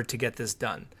in order to get this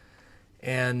done.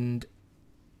 And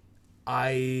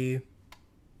I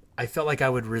felt like I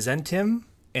would resent him,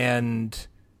 and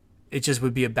it just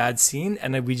would be a bad scene.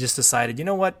 And we just decided, you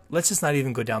know what, let's just not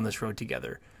even go down this road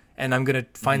together. And I'm going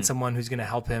to find someone who's going to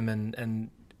help him, and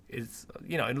it's,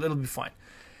 you know, it'll be fine.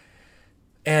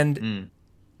 And,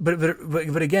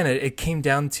 but again, it came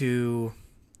down to,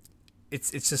 it's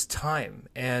just time.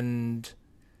 And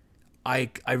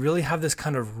I really have this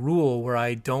kind of rule where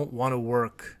I don't want to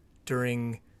work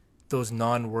during those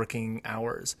non-working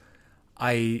hours.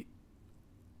 I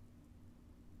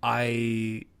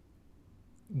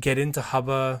get into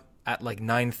Hubba at like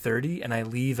 9:30, and I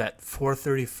leave at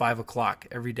 4:30, 5 o'clock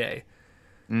every day,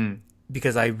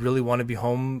 because I really want to be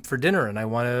home for dinner, and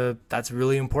that's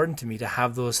really important to me, to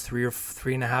have those 3 or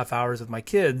 3.5 hours with my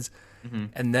kids. Mm-hmm.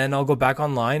 And then I'll go back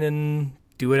online and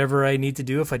do whatever I need to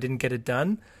do if I didn't get it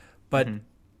done. But,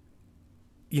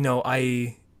 you know,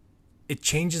 it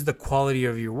changes the quality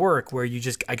of your work, where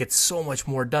I get so much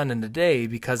more done in the day,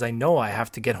 because I know I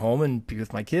have to get home and be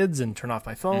with my kids and turn off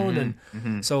my phone.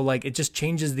 And so like, it just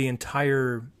changes the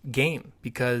entire game,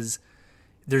 because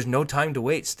there's no time to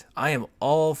waste. I am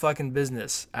all fucking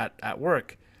business at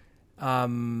work.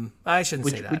 I shouldn't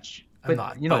say that. I'm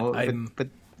not. You know,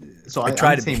 so I'm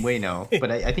the same way now.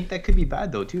 But I think that could be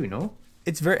bad though too, no?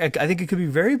 I think it could be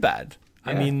very bad.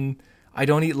 Yeah. I mean, I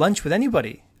don't eat lunch with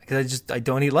anybody, because I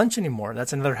don't eat lunch anymore.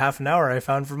 That's another half an hour I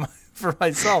found for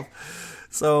myself.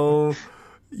 So,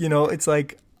 you know, it's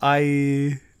like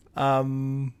I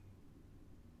think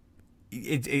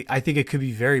it could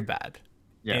be very bad.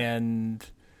 Yeah. And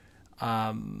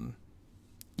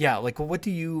yeah, like, how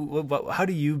do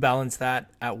you balance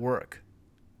that at work?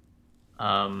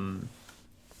 I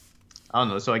don't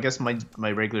know. So I guess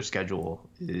my regular schedule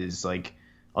is like,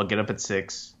 I'll get up at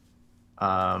 6.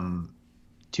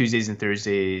 Tuesdays and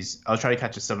Thursdays, I'll try to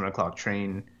catch a 7 o'clock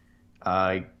train.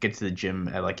 Get to the gym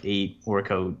at like 8,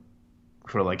 work out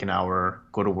for like an hour,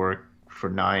 go to work for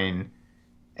 9.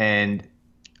 And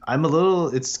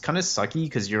it's kind of sucky,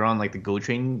 because you're on like the GO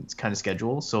train kind of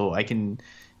schedule. So I can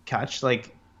catch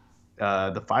like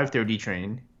the 5:30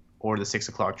 train or the 6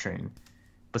 o'clock train.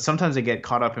 But sometimes I get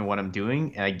caught up in what I'm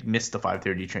doing, and I miss the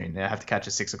 5:30 train, and I have to catch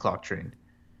a 6 o'clock train.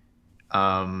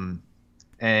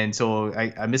 And so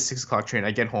I miss 6 o'clock train.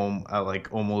 I get home at like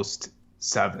almost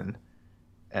 7,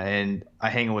 and I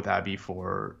hang out with Abby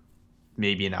for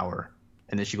maybe an hour,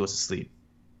 and then she goes to sleep.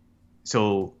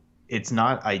 So it's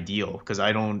not ideal, because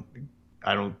I don't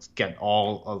get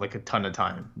all like a ton of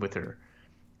time with her.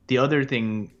 The other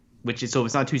thing, so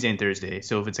it's not Tuesday and Thursday.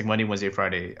 So if it's like Monday, Wednesday,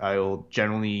 Friday, I'll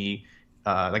generally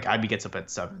like Abby gets up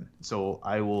at 7, so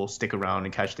I will stick around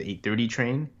and catch the 8:30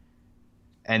 train,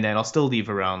 and then I'll still leave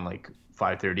around like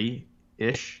 5:30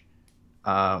 ish.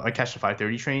 I catch the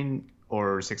 5:30 train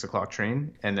or 6 o'clock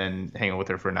train, and then hang out with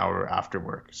her for an hour after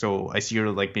work. So I see her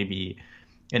like maybe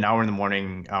an hour in the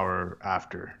morning, hour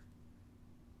after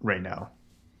right now.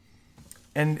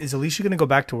 And is Alicia going to go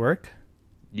back to work?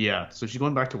 Yeah, so she's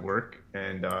going back to work,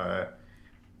 and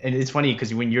it's funny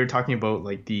because when you're talking about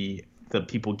like the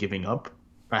people giving up,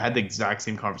 I had the exact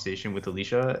same conversation with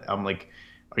Alicia. I'm like,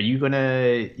 are you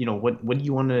gonna, what do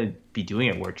you want to be doing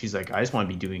at work? She's like, I just want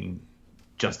to be doing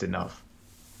just enough.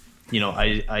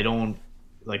 I don't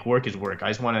like work is work. I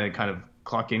just want to kind of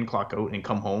clock in, clock out, and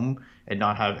come home and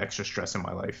not have extra stress in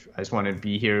my life. I just want to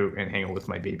be here and hang out with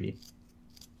my baby.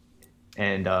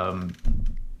 And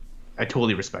I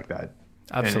totally respect that.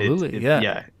 Absolutely,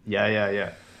 yeah.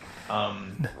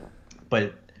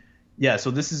 But yeah,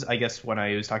 so this is, I guess, when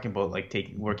I was talking about like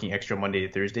working extra Monday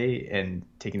to Thursday and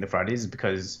taking the Fridays,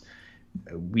 because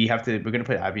we're gonna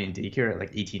put Abby in daycare at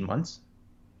like 18 months.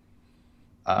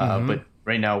 But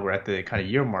right now we're at the kind of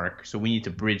year mark, so we need to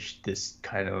bridge this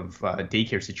kind of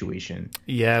daycare situation.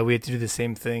 Yeah, we had to do the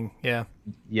same thing. Yeah.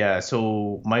 Yeah,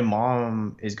 so my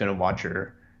mom is gonna watch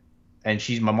her, and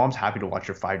my mom's happy to watch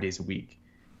her 5 days a week,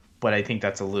 but I think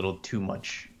that's a little too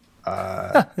much.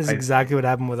 This is exactly what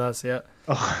happened with us. Yeah.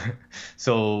 Oh,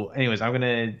 so anyways, I'm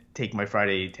gonna take my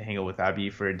Friday to hang out with Abby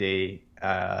for a day,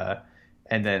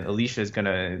 and then Alicia is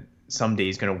some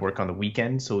days gonna work on the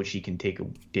weekend so she can take a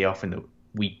day off in the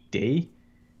weekday,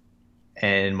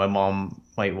 and my mom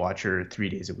might watch her 3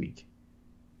 days a week.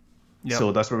 Yep.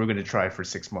 So that's what we're gonna try for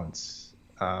 6 months.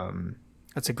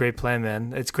 That's a great plan,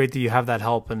 man. It's great that you have that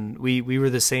help, and we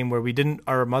were the same where we didn't.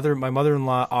 My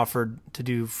mother-in-law offered to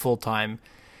do full time.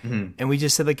 Mm-hmm. And we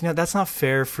just said, like, that's not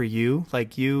fair for you.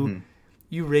 Like you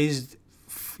raised,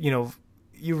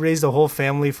 you raised a whole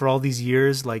family for all these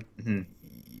years. Like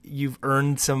you've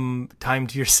earned some time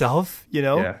to yourself,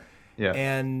 Yeah.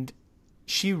 And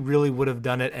she really would have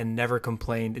done it and never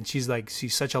complained. And she's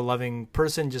such a loving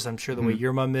person, just I'm sure the way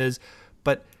your mom is.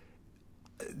 But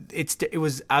it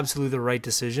was absolutely the right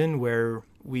decision where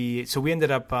we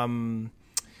ended up,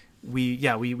 we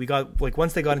got, like,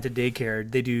 once they got into daycare,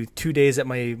 they do 2 days at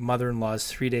my mother-in-law's,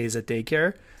 3 days at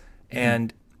daycare.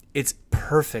 And it's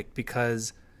perfect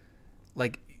because,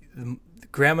 like,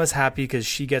 grandma's happy because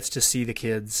she gets to see the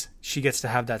kids. She gets to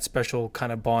have that special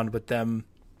kind of bond with them.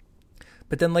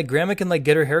 But then, like, grandma can, like,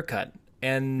 get her hair cut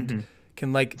and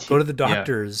can, like, go to the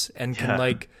doctors and can,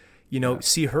 like,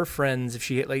 see her friends if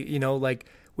she, like, like,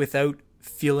 without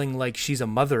feeling like she's a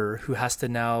mother who has to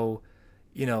now,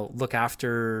 look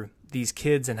after these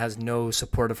kids and has no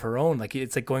support of her own. Like,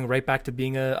 it's like going right back to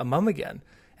being a mom again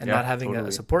and not having a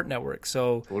support network.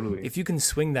 So if you can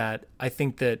swing that, I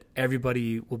think that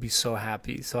everybody will be so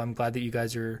happy. So I'm glad that you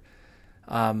guys are,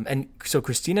 and so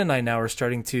Christina and I now are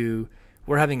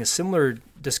we're having a similar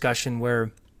discussion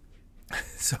where,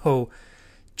 so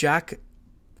Jack,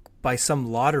 by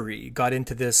some lottery, got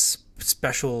into this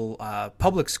special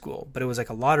public school, but it was like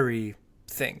a lottery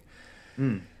thing.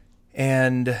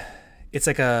 And it's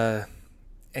like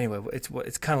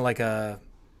it's kind of like a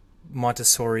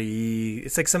Montessori.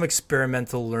 It's like some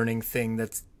experimental learning thing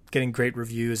that's getting great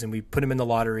reviews, and we put him in the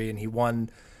lottery and he won.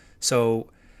 So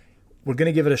we're going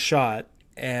to give it a shot,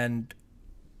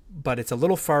 but it's a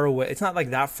little far away. It's not like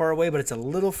that far away, but it's a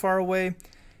little far away.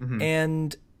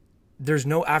 And there's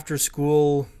no after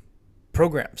school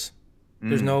programs.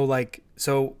 There's no, like,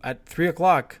 so at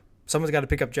 3:00, someone's got to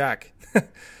pick up Jack.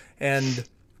 And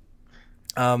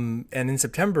in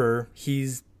September,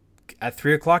 he's at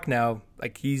 3:00 now.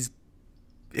 Like,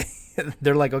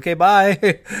 they're like, okay,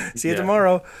 bye. See you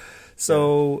tomorrow.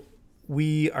 So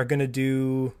we are going to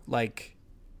do, like,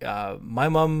 my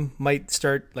mom might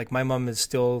start, like, my mom is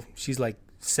still, she's like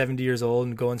 70 years old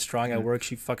and going strong at work.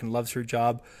 She fucking loves her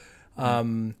job.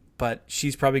 But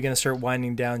she's probably going to start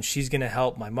winding down. She's going to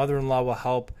help. My mother-in-law will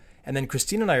help. And then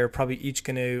Christine and I are probably each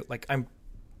going to, like, I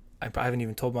haven't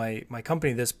even told my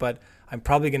company this, but I'm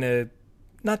probably going to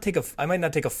I might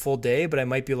not take a full day, but I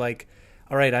might be like,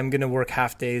 all right, I'm going to work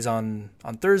half days on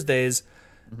Thursdays,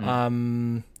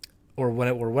 or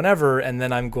whenever. And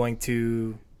then I'm going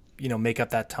to, make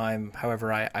up that time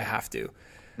however I have to.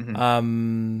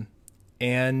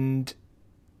 And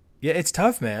yeah, it's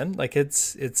tough, man. Like,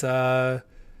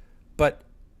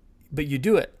 but you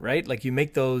do it, right? Like, you'll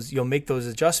make those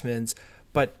adjustments.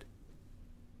 But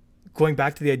going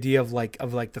back to the idea of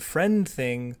the friend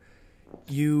thing,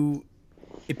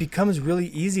 it becomes really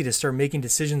easy to start making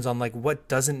decisions on, like, what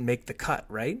doesn't make the cut,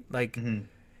 right? Like,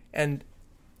 and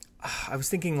I was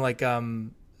thinking, like,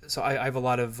 so I have a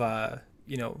lot of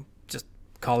just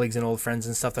colleagues and old friends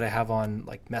and stuff that I have on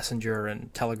like Messenger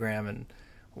and Telegram and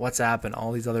WhatsApp and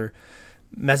all these other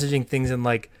messaging things. And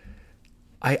like,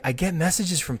 I get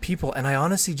messages from people and I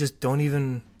honestly just don't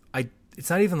even, it's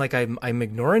not even like I'm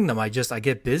ignoring them. I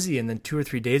get busy and then 2 or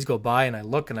 3 days go by and I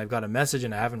look and I've got a message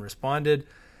and I haven't responded.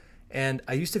 And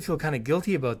I used to feel kind of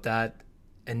guilty about that.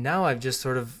 And now I'm just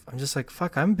like,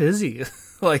 fuck, I'm busy.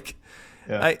 Like,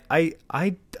 yeah.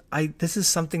 This is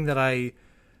something that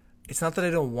it's not that I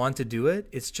don't want to do it.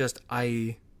 It's just,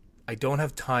 I don't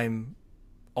have time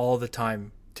all the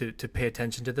time to pay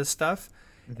attention to this stuff.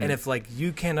 Mm-hmm. And if like,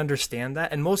 you can't understand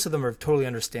that, and most of them are totally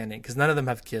understanding because none of them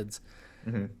have kids.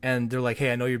 Mm-hmm. And they're like,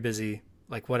 hey, I know you're busy,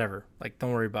 like whatever, like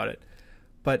don't worry about it.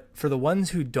 But for the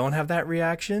ones who don't have that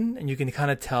reaction and you can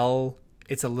kind of tell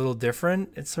it's a little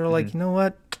different, it's sort of like, you know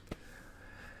what?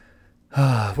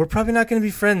 We're probably not going to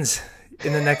be friends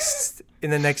in the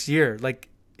next year. Like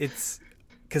it's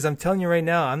because I'm telling you right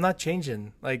now, I'm not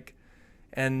changing. Like,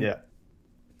 and yeah.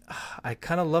 I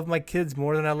kind of love my kids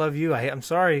more than I love you. I'm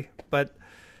sorry, but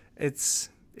it's,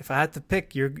 if I had to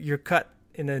pick, you're cut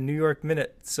in a New York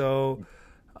minute. So,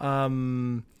 but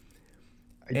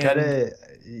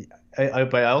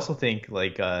I also think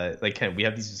like Ken, we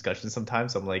have these discussions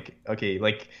sometimes. I'm like, okay,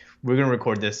 like we're gonna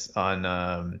record this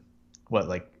on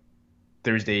like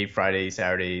Thursday, Friday,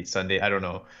 Saturday, Sunday, I don't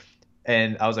know.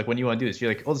 And I was like, when do you want to do this?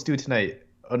 You're like, oh, let's do it tonight.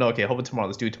 Oh no, okay, how about tomorrow?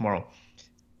 Let's do it tomorrow.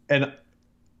 And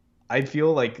I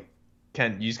feel like,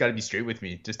 Ken, you just got to be straight with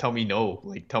me. Just tell me no.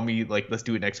 Like tell me like let's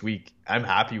do it next week. I'm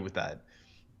happy with that.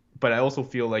 But I also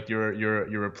feel like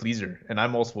you're a pleaser, and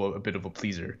I'm also a bit of a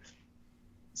pleaser.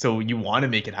 So you want to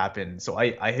make it happen. So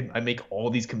I make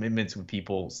all these commitments with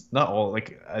people, not all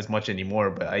like as much anymore,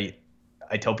 but I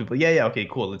tell people, yeah, okay,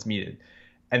 cool, let's meet it.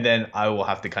 And then I will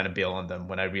have to kind of bail on them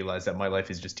when I realize that my life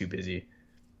is just too busy.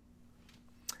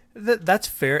 That's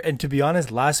fair. And to be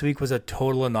honest, last week was a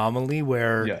total anomaly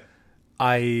where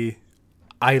it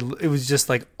was just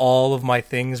like all of my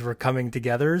things were coming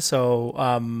together.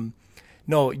 So,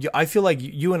 no, I feel like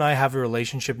you and I have a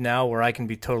relationship now where I can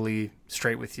be totally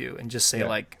straight with you and just say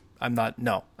like, I'm not,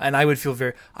 no. And I would feel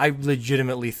I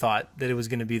legitimately thought that it was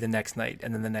going to be the next night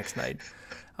and then the next night.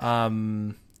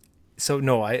 So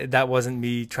no, that wasn't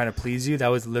me trying to please you. That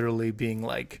was literally being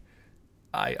like,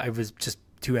 I was just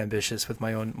too ambitious with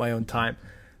my own time.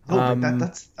 No, but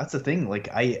that's the thing. Like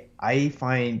I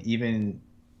find even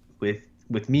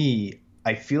with me,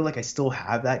 I feel like I still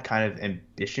have that kind of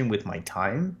ambition with my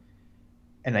time,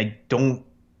 and I don't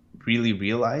really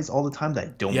realize all the time that I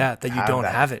don't. Yeah, that you don't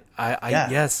have it.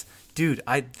 Yes, dude.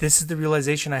 This is the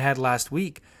realization I had last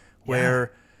week,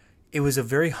 where it was a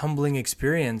very humbling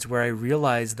experience where I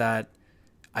realized that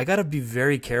I got to be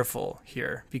very careful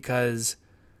here because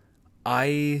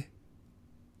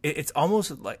it's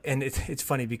almost like, and it's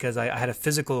funny because I had a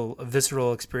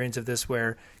visceral experience of this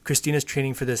where Christina's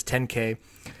training for this 10K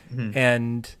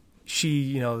and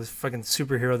she, this fucking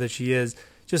superhero that she is,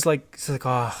 just like, she's like,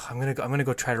 oh, I'm going to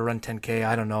go try to run 10K.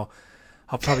 I don't know.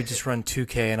 I'll probably just run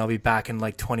 2K and I'll be back in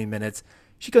like 20 minutes.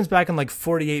 She comes back in like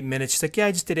 48 minutes. She's like, yeah,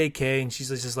 I just did 8K. And she's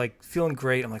just like feeling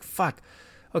great. I'm like, fuck.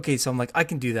 Okay. So I'm like, I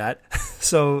can do that.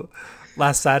 So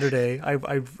last Saturday,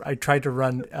 I tried to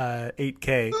run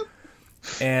 8K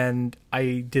and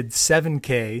I did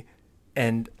 7K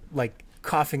and like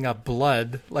coughing up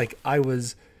blood. Like I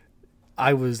was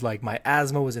like, my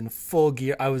asthma was in full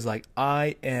gear. I was like,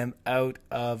 I am out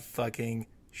of fucking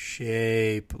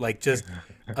shape. Like just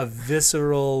a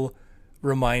visceral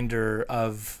reminder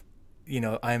of,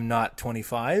 I'm not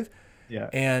 25. Yeah.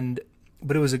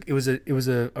 But it was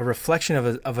a reflection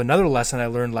of another lesson I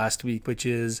learned last week, which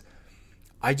is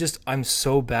I'm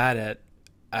so bad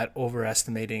at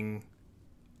overestimating,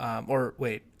 I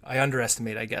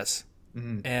underestimate, I guess.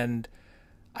 Mm-hmm. And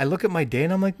I look at my day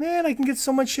and I'm like, man, I can get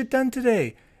so much shit done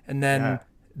today. And then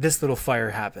this little fire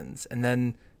happens, and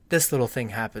then this little thing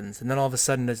happens, and then all of a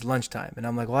sudden it's lunchtime, and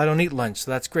I'm like, well, I don't eat lunch,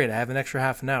 so that's great. I have an extra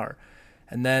half an hour.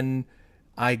 And then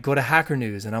I go to Hacker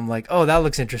News and I'm like, oh, that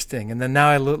looks interesting. And then now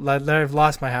I've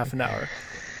lost my half an hour.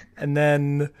 And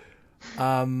then,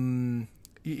 and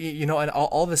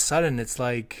all of a sudden it's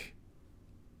like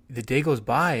the day goes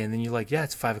by and then you're like, yeah,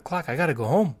 it's 5:00. I got to go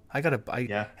home.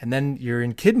 And then you're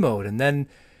in kid mode and then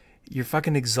you're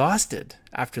fucking exhausted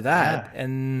after that. Yeah.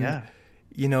 And,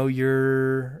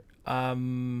 you're,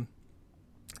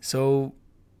 so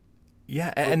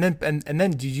yeah. And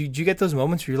then did you get those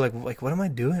moments where you're like, what am I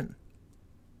doing?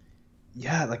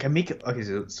 Yeah, like I make it. Okay,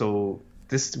 so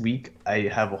this week I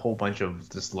have a whole bunch of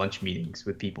just lunch meetings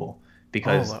with people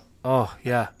because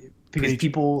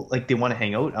people like they want to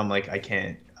hang out. I'm like, I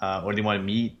can't, or they want to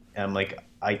meet. And I'm like,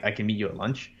 I can meet you at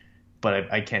lunch,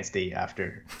 but I can't stay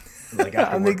after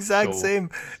I'm the work. exact So same.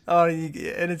 Oh,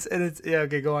 and it's yeah.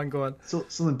 Okay, go on, go on. so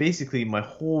then basically my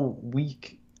whole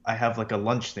week I have like a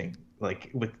lunch thing like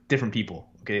with different people,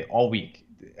 okay, all week,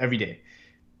 every day.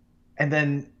 And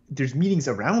then there's meetings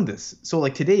around this. So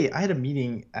like today I had a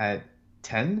meeting at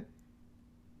 10,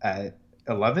 at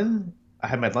 11. I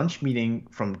had my lunch meeting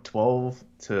from 12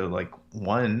 to like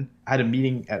 1. I had a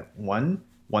meeting at 1,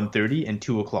 1:30 and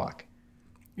 2 o'clock.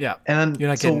 Yeah, And then you're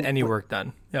not getting so any work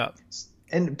done. Yeah,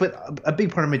 but a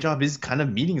big part of my job is kind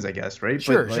of meetings, I guess, right?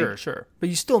 sure, But sure, like, sure. But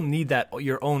you still need that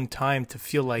your own time to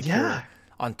feel like yeah. you're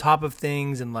on top of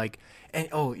things and like. And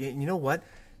oh, you know what?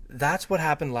 That's what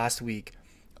happened last week.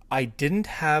 I didn't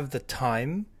have the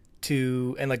time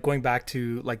to, and like going back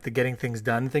to like the getting things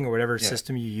done thing or whatever Yeah.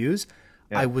 system you use,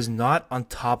 I Yeah. was not on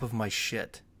top of my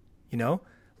shit. You know,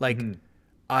 like Hmm.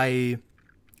 I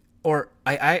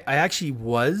I actually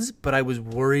was, but I was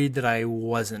worried that I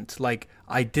wasn't. Like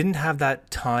I didn't have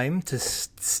that time to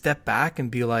step back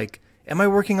and be like, am I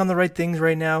working on the right things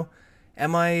right now?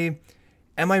 Am I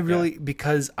Yeah. really,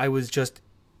 because I was just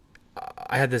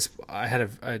I had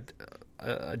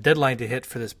a deadline to hit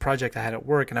for this project I had at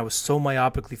work, and I was so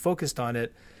myopically focused on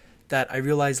it that I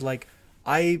realized like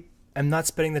I am not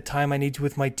spending the time I need to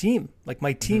with my team. Like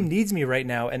my team Hmm. needs me right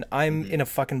now, and I'm Hmm. in a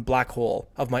fucking black hole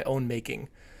of my own making.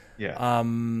 Yeah.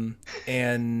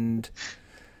 And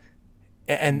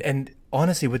and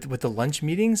honestly, with the lunch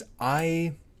meetings,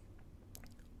 I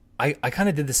kind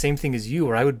of did the same thing as you,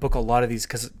 where I would book a lot of these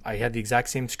because I had the exact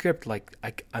same script. Like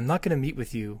I'm not going to meet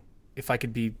with you if I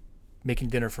could be making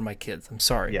dinner for my kids. I'm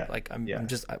sorry. Yeah. Like Yeah. I'm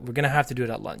just, we're going to have to do it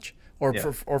at lunch or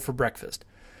Yeah. for breakfast.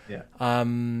 Yeah.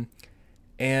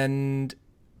 And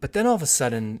but then all of a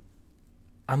sudden,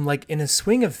 I'm like in a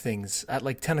swing of things at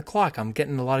like 10 o'clock. I'm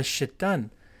getting a lot of shit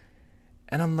done.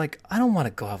 And I'm like, I don't want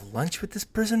to go have lunch with this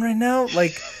person right now.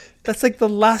 Like, that's like the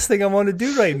last thing I want to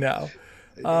do right now.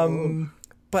 Oh.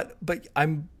 But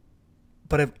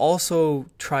I've also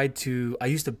tried to. I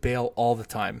used to bail all the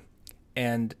time,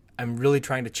 and I'm really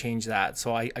trying to change that.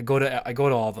 So I go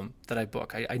to all of them that I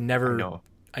book. I I never know.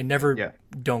 I never Yeah.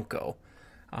 don't go.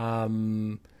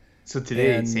 So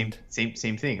today, And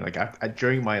same thing. Like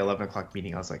during my 11 o'clock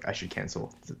meeting, I was like, I should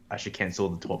cancel. I should cancel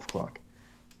the 12 o'clock,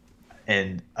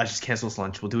 and I just cancel his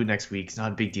lunch. We'll do it next week. It's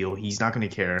not a big deal. He's not gonna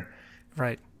care.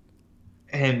 right.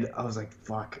 And I was like,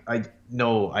 fuck. I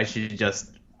no. I should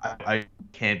just. I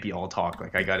can't be all talk.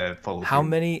 Like I gotta follow How through.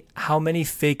 many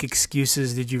fake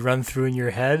excuses did you run through in your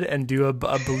head and do a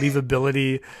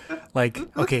believability, like,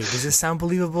 okay, does this sound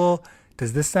believable?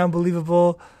 Does this sound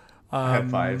believable? I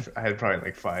had five. I had probably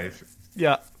like five.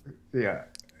 Yeah, Yeah.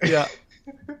 yeah.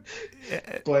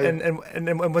 But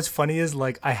And what's funny is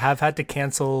like I have had to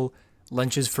cancel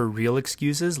lunches for real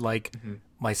excuses, like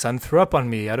my son threw up on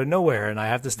me out of nowhere and I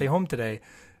have to stay home today.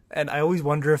 And I always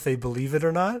wonder if they believe it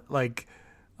or not. Like,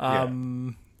 yeah.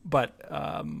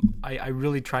 I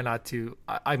really try not to.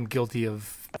 I'm guilty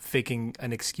of faking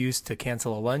an excuse to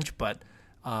cancel a lunch, but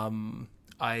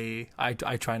I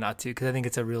try not to because I think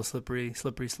it's a real slippery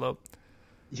slope.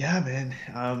 Yeah,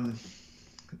 man.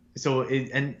 So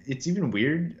it's even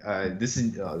weird. This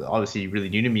is obviously really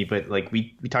new to me, but like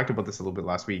we talked about this a little bit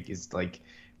last week. Is like,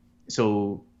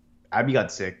 so Abby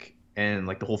got sick, and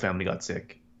like the whole family got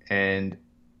sick, and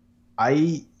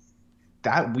I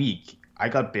that week I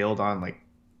got bailed on like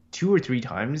two or three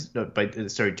times, no, by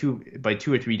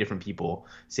two or three different people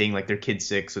saying like their kid's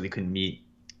sick, so they couldn't meet.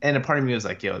 And a part of me was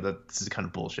like, yo, this is kind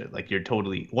of bullshit. Like you're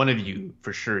totally, one of you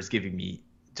for sure is giving me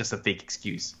just a fake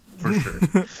excuse for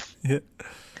sure. Yeah.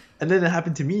 And then it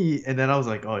happened to me, and then I was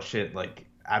like, oh shit, like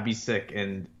Abby's sick,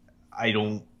 and I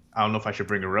don't know if I should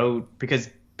bring her out because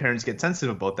parents get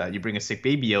sensitive about that. You bring a sick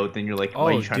baby out, then you're like, why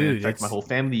are you Oh, trying to dude, infect my it's whole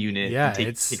family unit yeah, and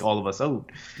it's take all of us out?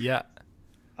 yeah.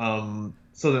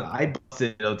 So then I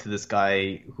busted it out to this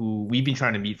guy who we've been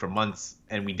trying to meet for months,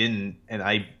 and we didn't. And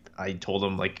I told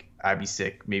him like, Abby's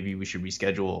sick, maybe we should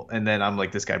reschedule. And then I'm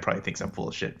like, this guy probably thinks I'm full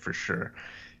of shit for sure.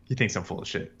 He thinks I'm full of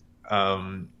shit.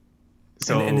 And is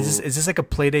So this like a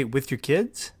play date with your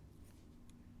kids?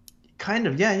 kind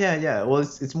of, yeah. Well,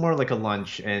 it's more like a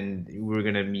lunch, and we're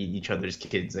gonna meet each other's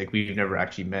kids. Like we've never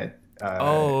actually met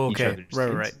Oh, each okay. other's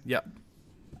Right. kids. Yeah.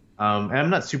 And I'm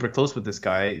not super close with this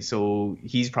guy, so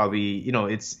he's probably,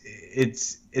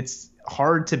 it's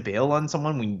hard to bail on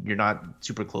someone when you're not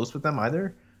super close with them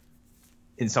either.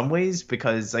 In some ways,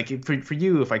 because like for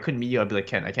you, if I couldn't meet you, I'd be like,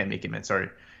 Ken, I can't make it, man. Sorry.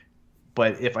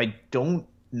 But if I don't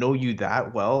know you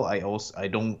that well, I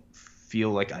don't feel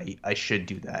like I should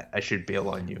do that. I should bail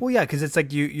on you. Well, yeah, because it's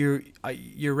like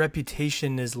your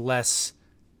reputation is less.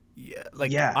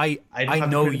 like Yeah, I don't I have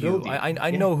the know you. credibility. I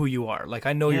Yeah, know who you are. Like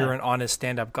I know you're yeah, an honest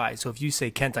stand-up guy. So if you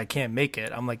say, Kent, I can't make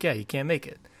it, I'm like, yeah, you can't make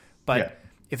it. But yeah,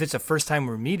 if it's the first time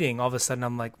we're meeting, all of a sudden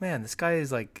I'm like, man, this guy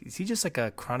is like, is he just like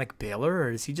a chronic bailer,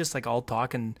 or is he just like all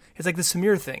talk? And it's like the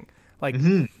Samir thing. Like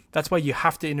hmm that's why you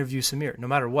have to interview Samir, no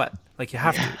matter what. Like you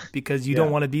have yeah, to, because you don't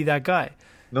yeah. want to be that guy.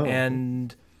 No,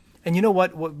 And you know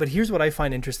what? But here's what I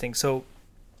find interesting. So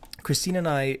Christine and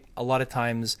I, a lot of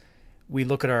times, we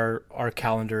look at our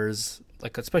calendars,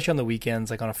 like especially on the weekends,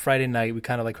 like on a Friday night, we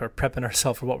kind of like are prepping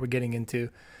ourselves for what we're getting into,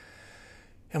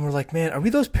 and we're like, man, are we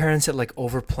those parents that like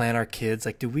overplan our kids?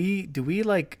 Like, do we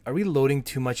like, are we loading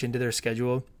too much into their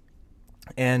schedule?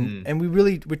 And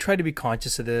we try to be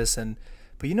conscious of this. And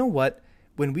but you know what?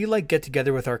 When we like get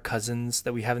together with our cousins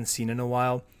that we haven't seen in a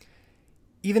while,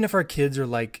 even if our kids are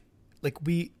like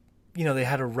we, you know, they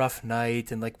had a rough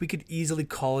night, and like we could easily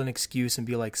call an excuse and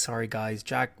be like, sorry guys,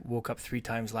 Jack woke up 3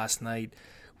 times last night,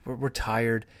 we're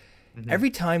tired. Every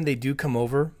time they do come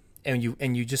over, and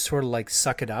you just sort of like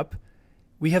suck it up,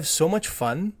 we have so much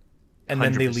fun. And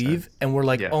then they 100%. leave and we're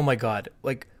like, Yeah, oh my god,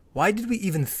 like why did we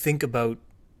even think about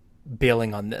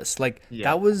bailing on this? Like yeah,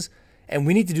 that was, and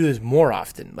we need to do this more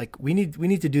often. Like we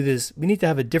need to do this, we need to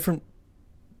have a different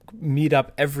meet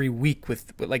up every week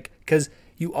with like, because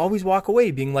you always walk away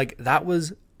being like, that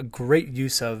was a great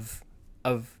use of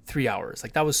 3 hours.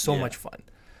 Like that was so yeah, much fun.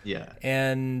 yeah,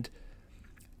 And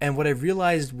what I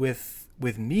realized with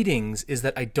meetings is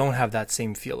that I don't have that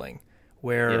same feeling,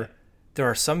 where yeah, there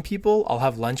are some people I'll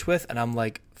have lunch with and I'm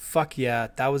like, fuck yeah,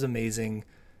 that was amazing,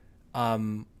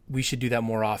 we should do that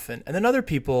more often. And then other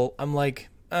people I'm like,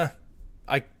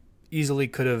 I easily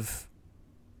could have,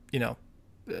 you know,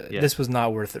 yeah, this was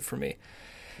not worth it for me.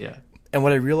 yeah, And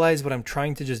what I realized, what I'm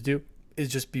trying to just do is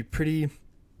just be pretty.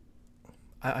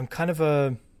 I'm kind of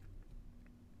a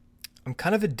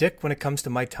dick when it comes to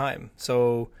my time.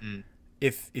 So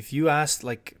if you asked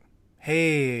like,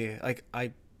 hey, like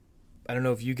I don't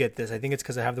know if you get this. I think it's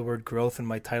because I have the word growth in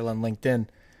my title on LinkedIn.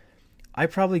 I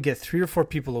probably get 3 or 4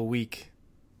 people a week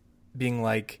being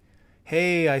like,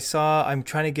 hey, I'm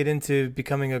trying to get into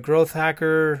becoming a growth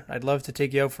hacker. I'd love to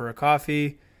take you out for a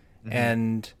coffee.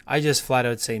 And I just flat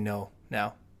out say no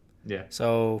now. yeah,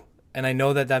 So, and I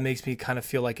know that that makes me kind of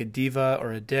feel like a diva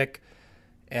or a dick.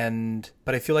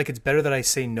 But I feel like it's better that I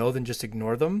say no than just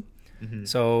ignore them.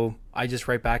 So I just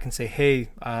write back and say, hey,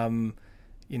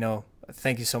 you know,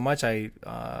 thank you so much. You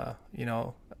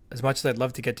know, as much as I'd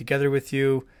love to get together with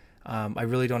you, I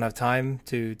really don't have time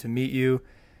to meet you.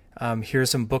 Here are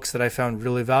some books that I found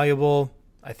really valuable.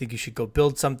 I think you should go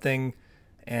build something,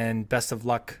 and best of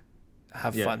luck.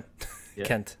 Have yeah, fun, yeah,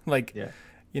 Kent. Like, yeah,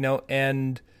 you know,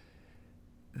 and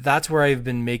that's where I've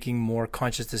been making more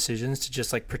conscious decisions to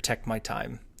just like protect my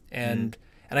time. And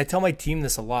I tell my team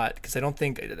this a lot, because I don't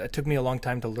think it took me a long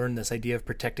time to learn this idea of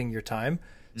protecting your time.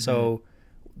 So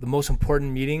the most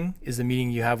important meeting is the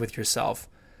meeting you have with yourself.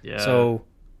 yeah, So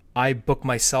I book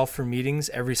myself for meetings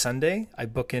every Sunday. I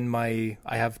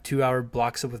have 2-hour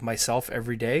blocks with myself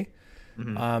every day.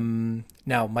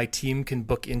 Now my team can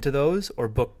book into those, or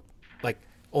book, like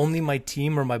only my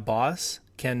team or my boss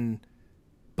can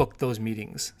book those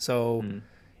meetings. So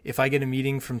if I get a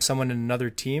meeting from someone in another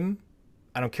team,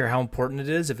 I don't care how important it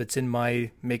is. If it's in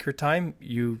my maker time,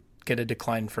 you get a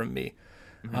decline from me.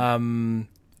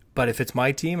 But if it's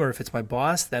my team or if it's my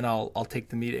boss, then I'll take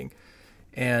the meeting.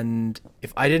 And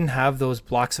if I didn't have those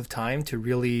blocks of time to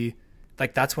really,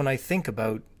 like, that's when I think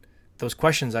about those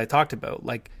questions I talked about.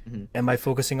 Like, am I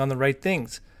focusing on the right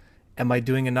things? Am I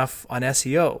doing enough on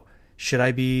SEO? Should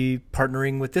I be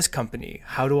partnering with this company?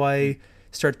 How do I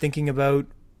start thinking about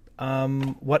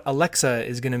what Alexa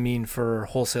is going to mean for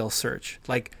wholesale search?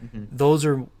 Like, those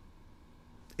are,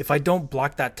 if I don't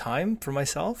block that time for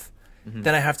myself,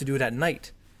 then I have to do it at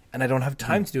night, and I don't have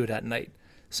time to do it at night.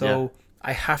 So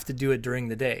I have to do it during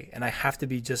the day, and I have to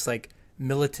be just like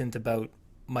militant about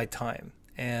my time.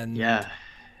 And yeah,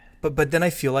 but then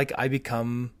I feel like I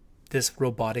become this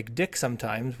robotic dick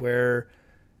sometimes, where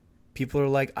people are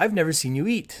like, I've never seen you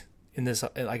eat in this,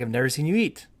 like I've never seen you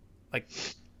eat. Like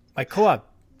my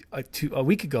co-op a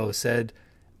week ago said,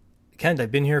 Kent,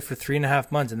 I've been here for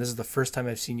 3.5 months, and this is the first time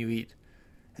I've seen you eat.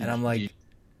 And I'm like,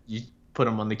 you put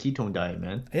them on the ketone diet,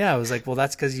 man. yeah, I was like, well,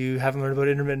 that's because you haven't learned about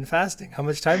intermittent fasting. How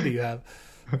much time do you have?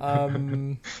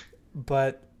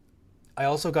 But I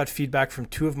also got feedback from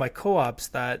 2 of my co-ops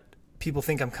that people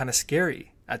think I'm kind of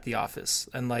scary at the office,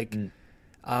 and like,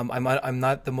 I'm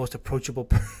not the most approachable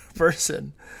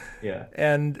person. Yeah,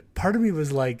 And part of me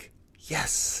was like,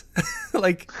 yes,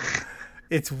 like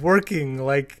it's working,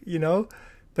 like, you know.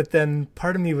 But then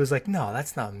part of me was like, no,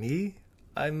 that's not me.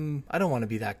 I don't want to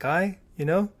be that guy, you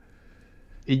know.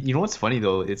 You know what's funny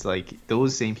though? It's like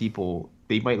those same people,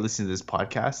 they might listen to this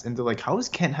podcast and they're like, how does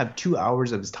Kent have 2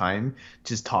 hours of his time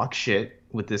just talk shit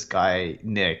with this guy,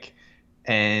 Nick,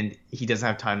 and he doesn't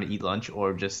have time to eat lunch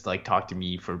or just like talk to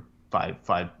me for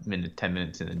 5 minutes, 10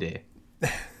 minutes in a day,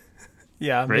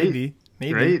 Yeah, right? maybe.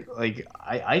 Right? Like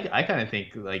I kind of think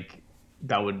like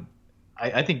that would,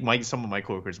 I think some of my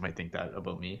coworkers might think that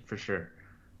about me for sure.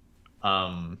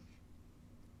 Um,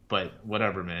 but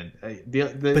whatever, man. But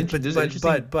There's an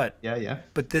interesting, but yeah, yeah.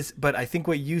 but I think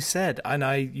what you said,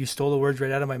 and you stole the words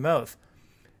right out of my mouth.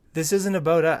 This isn't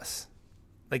about us.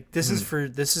 Like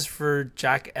Mhm. this is for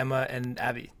Jack, Emma, and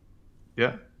Abby,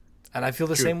 Yeah, and I feel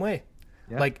the true. same way.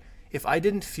 Yeah. Like if I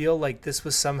didn't feel like this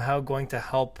was somehow going to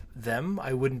help them,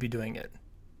 I wouldn't be doing it.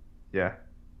 Yeah.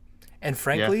 And Yeah.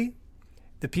 frankly,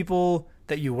 the people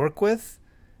that you work with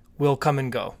will come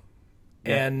and go,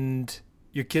 Yeah. and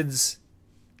your kids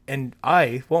and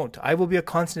I won't. I will be a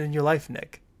constant in your life,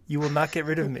 Nick. You will not get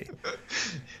rid of me.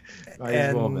 I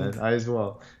as well, man. And I as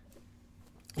well.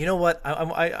 you know what? I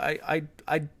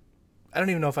don't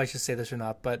even know if I should say this or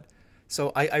not, but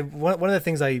so one of the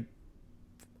things I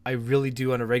really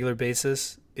do on a regular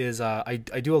basis is I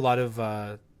do a lot of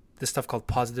this stuff called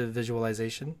positive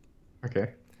visualization.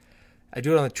 Okay. I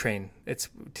do it on the train. It's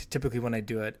typically when I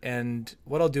do it, and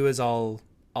what I'll do is I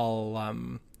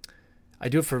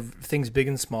do it for things big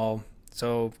and small.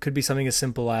 So it could be something as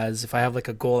simple as if I have like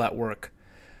a goal at work,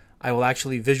 I will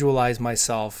actually visualize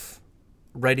myself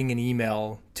writing an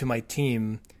email to my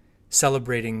team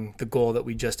celebrating the goal that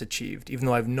we just achieved, even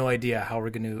though I have no idea how we're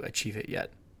going to achieve it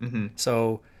yet. Mm-hmm.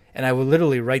 So, and I will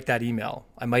literally write that email.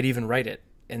 I might even write it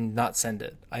and not send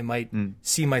it. I might Mm.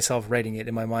 see myself writing it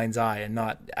in my mind's eye and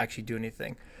not actually do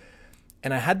anything.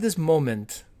 And I had this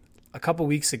moment a couple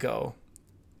weeks ago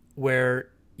where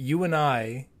you and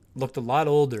I looked a lot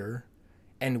older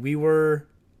and we were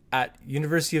at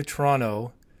University of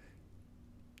Toronto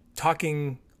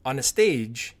talking on a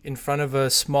stage in front of a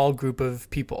small group of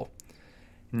people.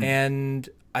 Mm. And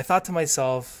I thought to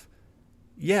myself,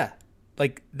 yeah,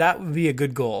 like that would be a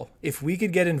good goal. If we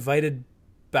could get invited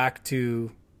back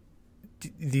to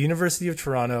the University of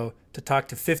Toronto to talk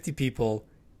to 50 people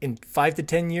in 5 to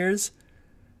 10 years,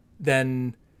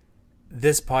 then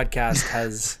this podcast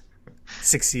has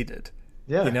succeeded,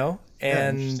 Yeah. you know? Yeah.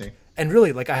 And Interesting. and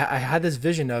really, like I had this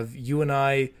vision of you and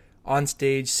I on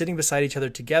stage sitting beside each other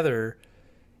together,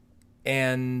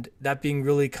 and that being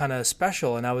really kind of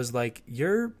special. And I was like,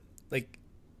 you're like,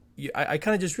 I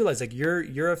kind of just realized like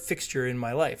you're a fixture in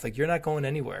my life. Like you're not going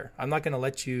anywhere. I'm not gonna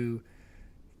let you,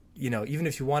 even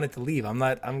if you wanted to leave, I'm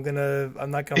not gonna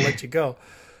let you go.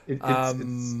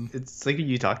 Um, It's like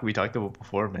we talked about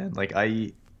before, man. Like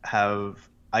I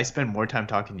spend more time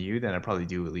talking to you than I probably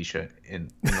do Alicia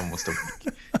in almost a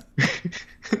week.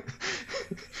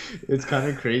 It's kind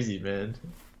of crazy, man.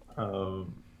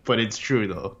 But it's true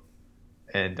though.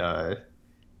 And I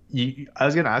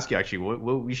was gonna ask you actually,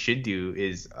 what we should do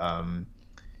is,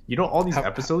 all these how,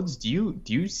 episodes. Do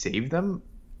you save them?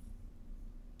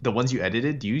 The ones you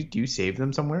edited, do you save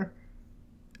them somewhere?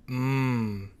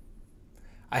 mm,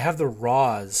 I have the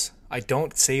raws. I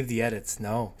don't save the edits.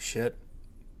 No shit.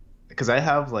 Because I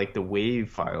have like the wave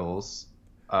files,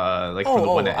 like for Oh,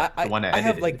 the one I I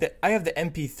have like edited. the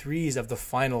MP3s of the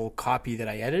final copy that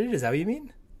I edited. Is that what you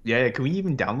mean? Yeah, yeah. Can we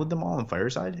even download them all on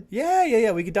Fireside?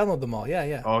 Yeah. We could download them all. Yeah,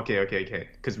 yeah. Oh, okay.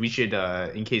 Because we should,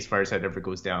 in case Fireside ever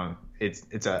goes down,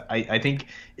 I think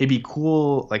it'd be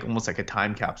cool, like almost like a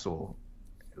time capsule,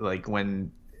 like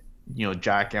when,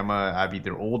 Jack, Emma, Abby,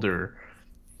 they're older,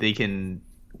 they can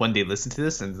one day listen to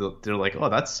this and they're like, oh,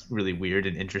 that's really weird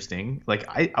and interesting. Like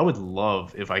I would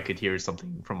love if I could hear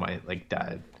something from my like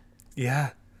dad.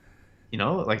 Yeah.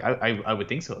 Like I would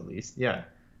think so at least. Yeah.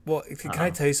 Well, can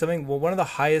I tell you something? Well, one of the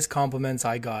highest compliments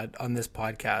I got on this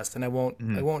podcast, and I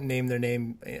Mhm. won't name their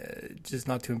name, just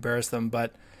not to embarrass them,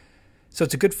 but so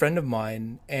it's a good friend of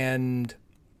mine, and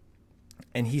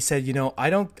he said, I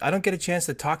don't get a chance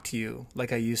to talk to you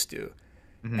like I used to,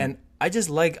 Mhm. and I just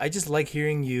like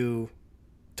hearing you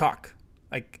talk.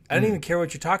 Like I don't even Mhm. care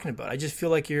what you're talking about. I just feel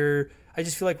like we're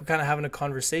kind of having a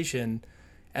conversation,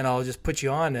 and I'll just put you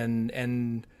on,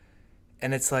 and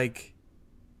it's like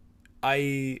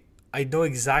I I know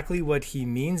exactly what he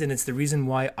means, and it's the reason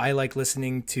why I like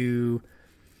listening to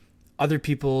other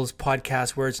people's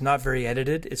podcasts where it's not very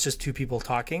edited. It's just two people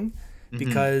talking, Mhm.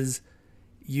 because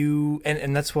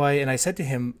and that's why. And I said to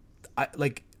him,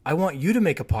 I want you to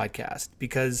make a podcast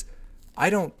because I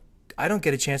don't I don't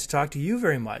get a chance to talk to you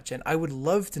very much, and I would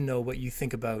love to know what you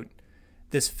think about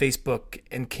this Facebook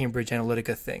and Cambridge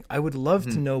Analytica thing. I would love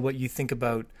to Mhm. know what you think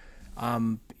about,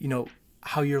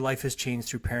 how your life has changed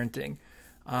through parenting.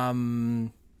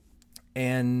 And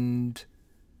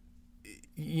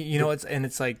you know,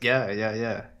 it's like,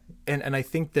 Yeah. and I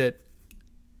think that,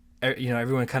 you know,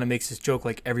 everyone kind of makes this joke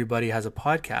like everybody has a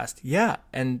podcast. Yeah,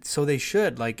 and so they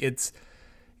should. Like it's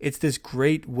this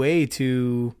great way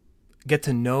to get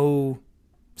to know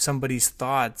somebody's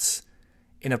thoughts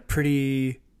in a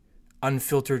pretty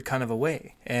unfiltered kind of a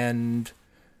way. And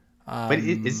But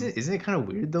isn't it kind of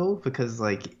weird though? Because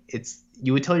like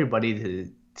you would tell your buddy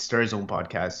to start his own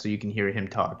podcast so you can hear him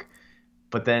talk,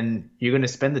 but then you're gonna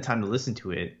spend the time to listen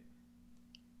to it.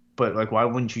 But like, why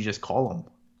wouldn't you just call him?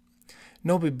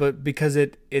 no, but because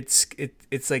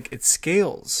it's like it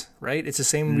scales, right? It's the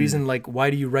same reason, like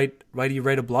why do you write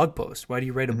a blog post? Why do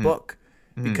you write a book?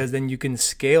 Because then you can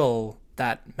scale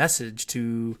that message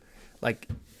to, like,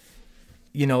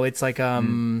 you know, it's like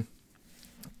and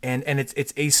it's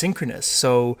asynchronous.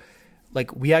 So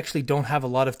like we actually don't have a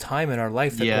lot of time in our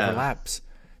life that overlaps.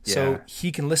 So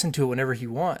he can listen to it whenever he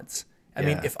wants. I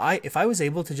mean, if I was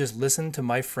able to just listen to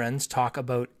my friends talk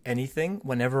about anything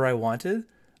whenever I wanted,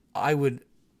 I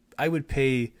would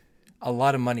pay a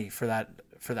lot of money for that.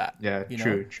 Yeah, you know?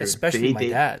 true. Especially my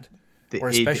dad, or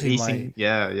especially my,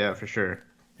 yeah, for sure.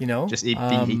 you know, Just being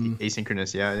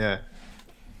asynchronous. Yeah.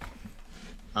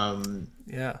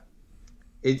 yeah.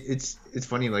 It's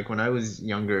funny. Like when I was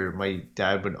younger, my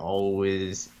dad would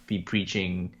always be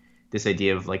preaching this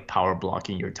idea of like power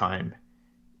blocking your time,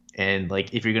 and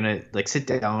like if you're gonna like sit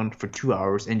down for 2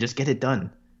 hours and just get it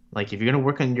done. Like if you're gonna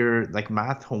work on your like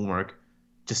math homework,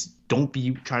 just don't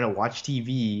be trying to watch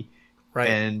TV Right.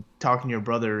 and talking to your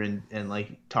brother and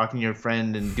like talking to your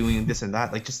friend and doing this and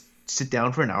that. Like just sit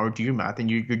down for an hour, do your math, and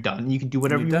you're done. You can do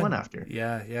whatever you want after.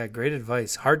 Yeah. Great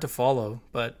advice. Hard to follow,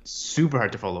 but Super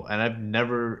hard to follow, and I've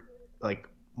never, like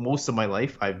most of my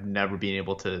life, I've never been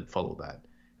able to follow that.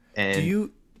 And do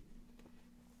you?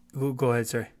 Go ahead,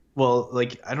 sorry. well,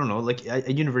 like I don't know, like at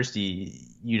university,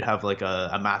 you'd have like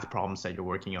a math problem set you're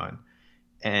working on,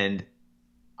 and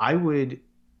I would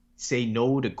say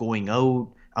no to going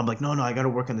out. I'm like, no, I got to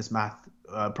work on this math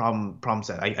problem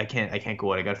set. I can't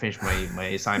go out. I got to finish my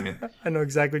assignment. I know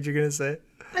exactly what you're gonna say.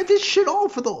 I did shit all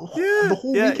for the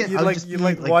whole weekend. You watch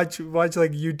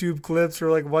like YouTube clips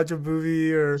or like watch a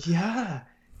movie or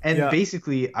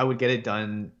basically I would get it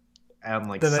done on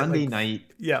like Then Sunday night.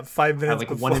 Yeah, 5 minutes At like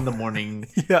before. 1 a.m.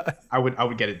 Yeah, I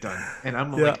would get it done, and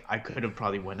I'm like, I could have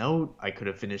probably went out. I could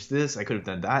have finished this. I could have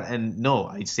done that, and no,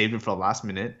 I saved it for the last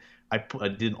minute. I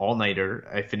did an all-nighter.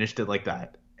 I finished it like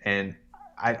that, and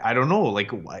I don't know, like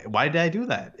why did I do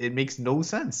that? It makes no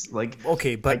sense. Like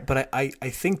okay, but I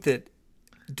think that,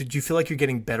 did you feel like you're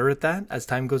getting better at that as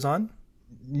time goes on?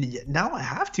 now I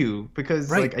have to, because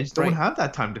like I just don't have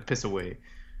that time to piss away.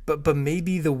 But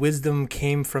maybe the wisdom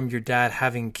came from your dad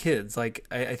having kids. Like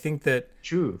I think that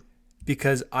True.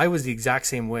 because I was the exact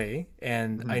same way,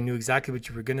 and I knew exactly what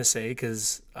you were gonna say.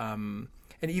 Because and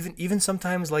even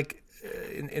sometimes, like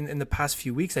in the past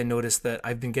few weeks, I noticed that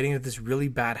I've been getting into this really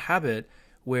bad habit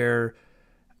where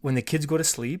when the kids go to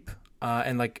sleep,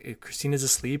 and like if Christina's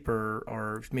asleep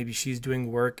or maybe she's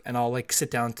doing work, and I'll like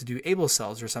sit down to do able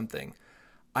cells or something,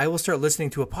 I will start listening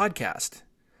to a podcast.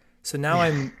 So now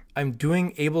I'm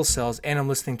doing able cells and I'm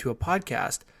listening to a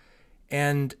podcast,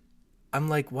 and I'm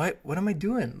like, what am I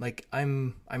doing? Like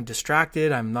I'm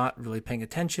distracted. I'm not really paying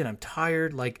attention. I'm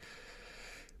tired. Like,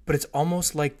 but it's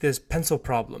almost like this pencil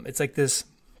problem. It's like this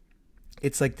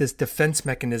defense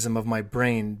mechanism of my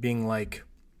brain being like,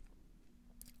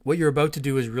 what you're about to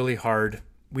do is really hard.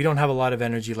 We don't have a lot of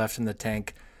energy left in the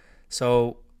tank.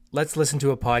 So let's listen to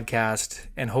a podcast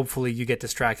and hopefully you get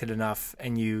distracted enough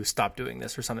and you stop doing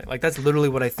this or something. Like that's literally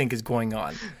what I think is going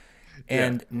on.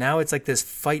 And now it's like this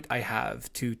fight I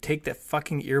have to take that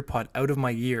fucking ear pod out of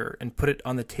my ear and put it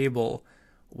on the table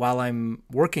while I'm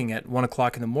working at 1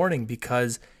 o'clock in the morning,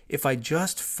 because if I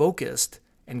just focused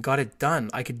and got it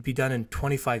done, I could be done in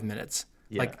 25 minutes.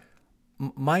 Yeah. Like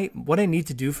what I need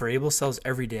to do for able cells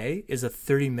every day is a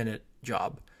 30-minute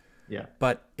job. Yeah.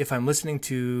 But if I'm listening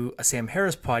to a Sam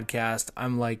Harris podcast,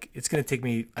 I'm like, it's going to take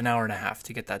me an hour and a half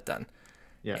to get that done.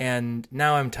 Yeah. And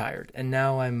now I'm tired, and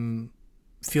now I'm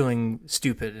feeling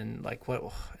stupid and like what,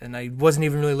 and I wasn't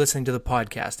even really listening to the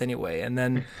podcast anyway. And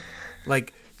then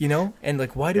like, you know, and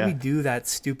like, why do we do that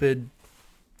stupid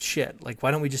shit? Like, why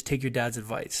don't we just take your dad's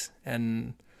advice?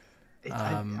 And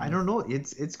I don't know.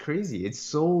 It's crazy. It's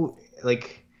so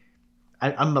like,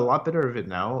 I'm a lot better at it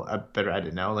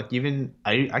now. Like even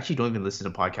I actually don't even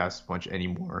listen to podcasts much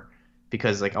anymore,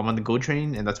 because like I'm on the GO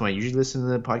train and that's when I usually listen to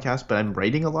the podcast. But I'm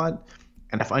writing a lot,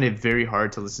 and I find it very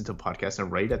hard to listen to a podcast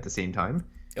and write at the same time.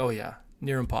 Oh yeah.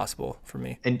 near impossible for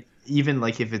me. And even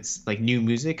like if it's like new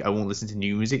music, I won't listen to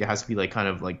new music. It has to be like kind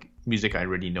of like music I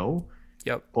already know,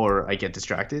 Yep. or I get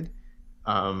distracted.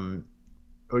 Um,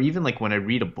 or even like when I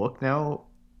read a book now,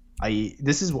 I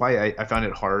this is why I found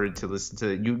it hard to listen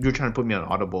to you. You're trying to put me on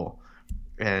Audible,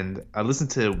 and I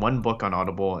listened to one book on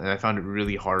Audible, and I found it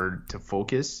really hard to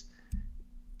focus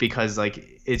because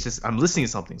like it's just I'm listening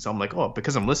to something, so I'm like, oh,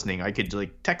 because I'm listening, I could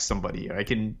like text somebody, or I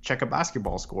can check a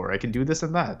basketball score, I can do this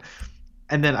and that,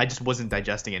 and then I just wasn't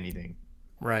digesting anything.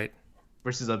 Right.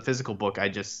 Versus a physical book, I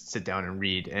just sit down and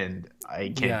read, and I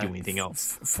can't Yeah. do anything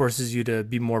else. Forces you to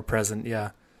be more present.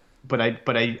 Yeah. But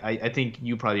I think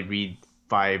you probably read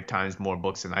 5 times more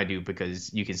books than I do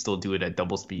because you can still do it at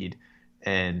double speed,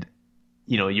 and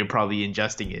you're probably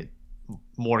ingesting it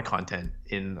more content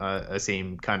in a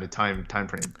same kind of time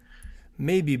frame.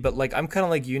 Maybe, but like I'm kind of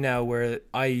like you now, where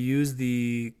I use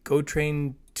the Go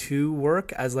Train to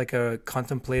work as like a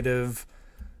contemplative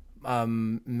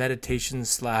meditation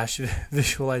slash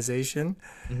visualization.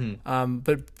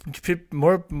 But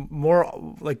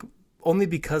more like only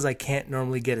because I can't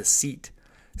normally get a seat.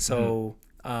 So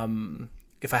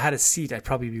if I had a seat, I'd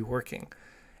probably be working.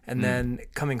 And then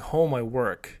coming home, I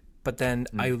work. But then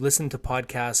I listen to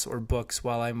podcasts or books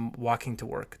while I'm walking to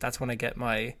work. That's when I get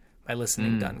my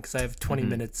listening done, because I have 20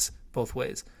 minutes both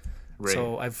ways. Right.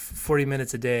 So I have 40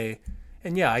 minutes a day.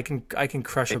 And yeah, I can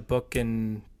crush a book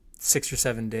in 6 or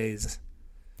 7 days.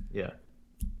 Yeah.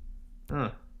 Huh.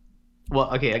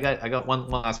 Well, okay, I got one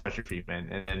last question for you, man,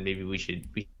 and then maybe we should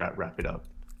wrap it up.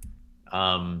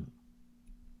 Um,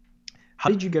 how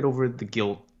did you get over the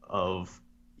guilt of,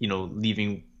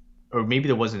 leaving, or maybe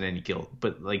there wasn't any guilt,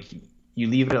 but like you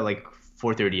leave it at like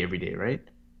 4:30 every day, right?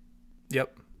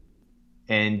 Yep.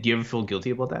 And do you ever feel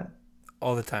guilty about that?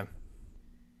 All the time.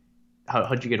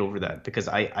 How'd you get over that? Because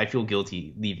I feel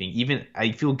guilty leaving.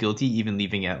 I feel guilty even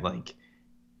leaving at like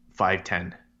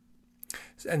 5:10.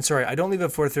 And sorry, I don't leave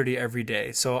at 4:30 every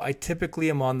day. So I typically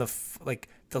am on like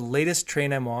the latest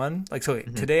train I'm on. Like, so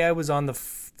today I was on the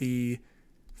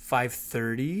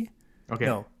 5:30. Okay.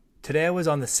 No, today I was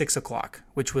on the 6 o'clock,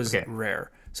 which was rare.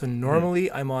 So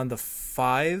normally I'm on the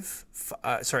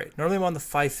normally I'm on the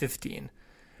 5:15,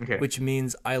 Okay. which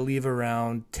means I leave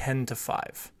around 10 to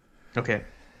 5. Okay.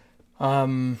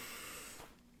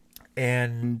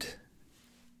 And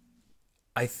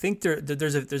I think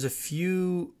there's a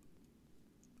few.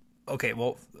 Okay,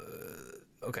 well,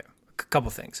 okay, a couple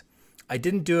things. I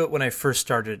didn't do it when I first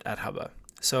started at Hubba.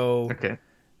 So Okay.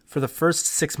 for the first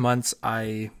 6 months,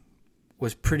 I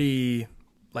was pretty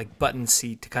like button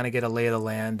seat to kind of get a lay of the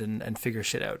land and figure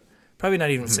shit out. Probably not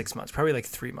even 6 months, probably like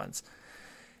 3 months.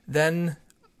 Then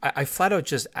I flat out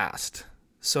just asked.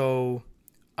 So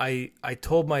I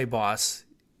told my boss,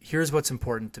 here's what's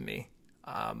important to me.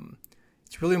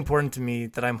 It's really important to me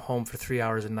that I'm home for 3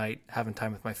 hours a night having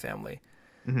time with my family.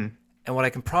 And what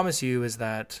I can promise you is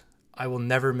that I will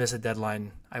never miss a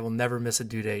deadline. I will never miss a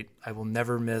due date. I will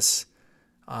never miss,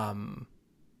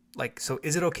 so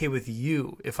is it okay with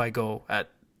you if I go at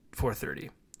 4:30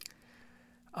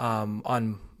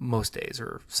 on most days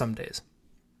or some days?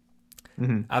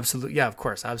 Absolutely. Yeah, of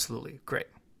course. Absolutely. Great.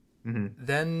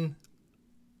 Then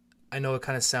I know it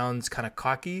kind of sounds kind of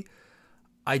cocky.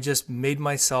 I just made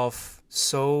myself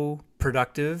so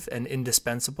productive and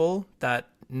indispensable that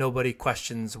nobody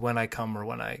questions when I come or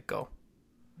when I go.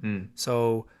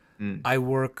 So I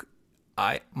work,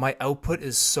 my output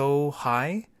is so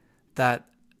high that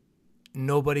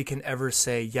nobody can ever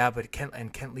say, yeah, but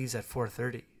Kent leaves at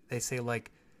 4:30. They say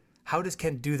like, how does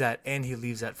Kent do that and he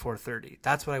leaves at 4:30?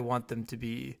 That's what I want them to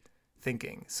be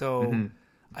thinking. So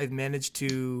I've managed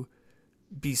to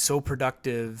be so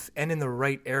productive and in the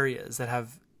right areas that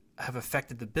have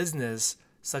affected the business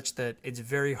such that it's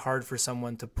very hard for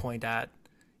someone to point at,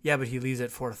 yeah, but he leaves at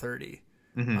 4:30.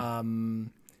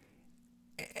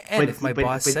 And if my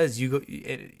boss says you go,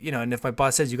 and if my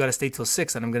boss says you got to stay till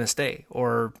 6, then I'm going to stay.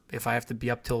 Or if I have to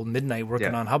be up till midnight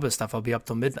working on Hubba stuff, I'll be up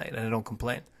till midnight and I don't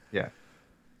complain. Yeah.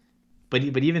 But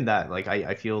even that, like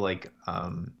I feel like I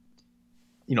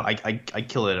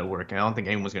kill it at work, and I don't think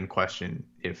anyone's gonna question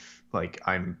if like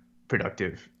I'm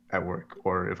productive at work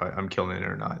or if I'm killing it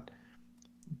or not.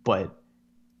 But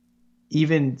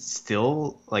even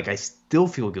still, like I still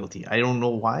feel guilty. I don't know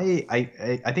why.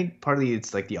 I think partly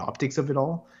it's like the optics of it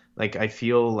all. Like I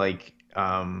feel like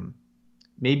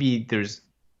maybe there's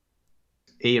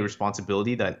a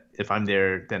responsibility that if I'm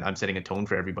there, then I'm setting a tone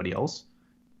for everybody else.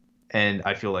 And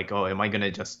I feel like, oh, am I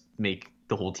gonna just make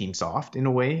the whole team soft in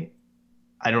a way?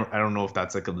 I don't know if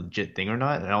that's like a legit thing or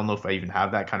not. And I don't know if I even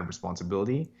have that kind of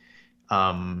responsibility.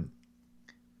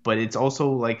 But it's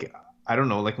also like I don't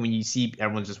know, like when you see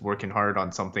everyone's just working hard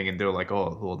on something and they're like,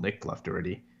 oh, well, Nick left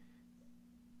already.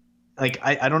 Like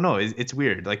I don't know, it's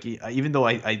weird. Like even though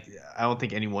I don't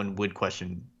think anyone would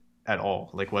question at all,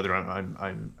 like whether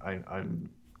I'm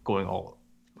going all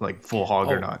like full hog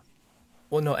or Oh, not.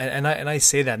 well, no, and I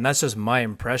say that, and that's just my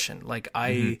impression. Like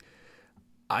I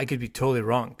could be totally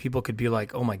wrong. People could be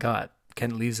like, "Oh my God,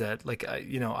 Kent leaves that." Like,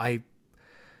 I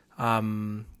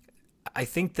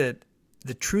think that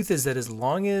the truth is that as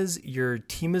long as your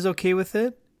team is okay with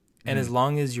it, and as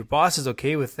long as your boss is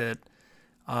okay with it,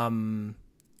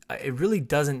 it really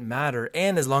doesn't matter.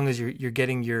 And as long as you're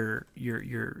getting your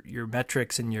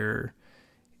metrics and your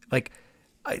like,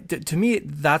 to me,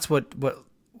 that's what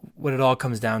it all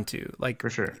comes down to. Like, For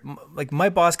sure. like my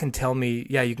boss can tell me,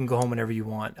 yeah, you can go home whenever you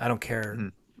want. I don't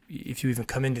care if you even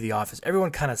come into the office.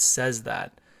 Everyone kind of says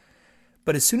that.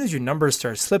 But as soon as your numbers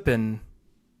start slipping,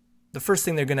 the first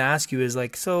thing they're going to ask you is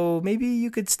like, so maybe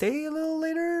you could stay a little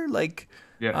later? Like,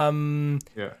 Yeah.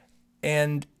 Yeah.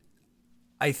 and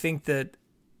I think that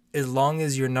as long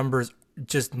as your numbers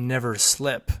just never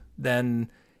slip,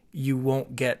 then you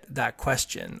won't get that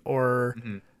question. Or,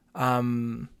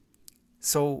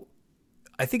 so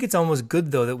I think it's almost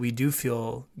good though that we do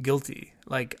feel guilty.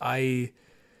 Like I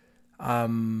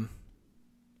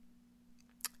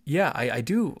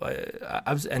do.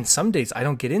 And some days I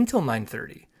don't get in till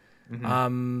 9:30.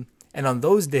 And on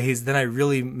those days, then I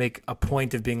really make a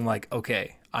point of being like,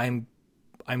 okay, I'm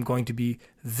going to be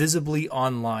visibly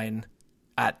online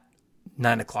at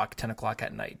 9 o'clock, 10 o'clock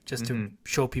at night, just to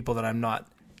show people that I'm not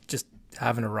just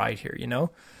having a ride here, you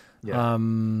know? Yeah.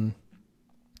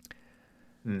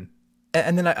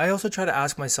 And then I also try to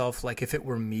ask myself, like, if it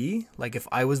were me, like if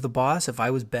I was the boss, if I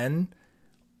was Ben,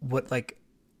 what like,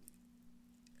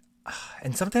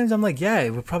 and sometimes I'm like, yeah,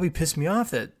 it would probably piss me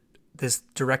off that this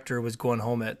director was going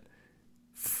home at,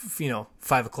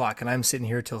 5 o'clock, and I'm sitting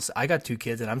here till I got 2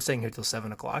 kids, and I'm staying here till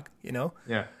 7 o'clock, you know?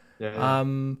 Yeah. Yeah.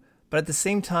 But at the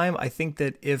same time, I think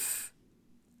that if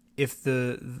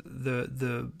the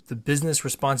business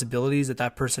responsibilities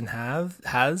that person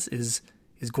has is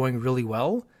going really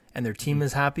well, and their team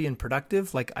is happy and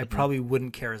productive, like I probably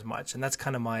wouldn't care as much. And that's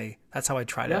kind of that's how I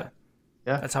try to,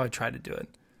 Yeah. that's how I try to do it.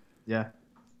 Yeah.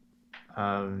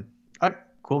 All right,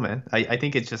 cool, man. I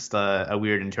think it's just a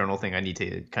weird internal thing I need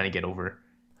to kind of get over.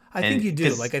 I think you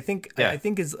do. Like, I think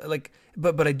is like,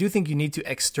 but I do think you need to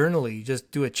externally just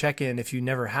do a check-in if you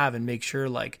never have, and make sure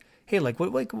like, hey, like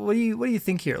what do you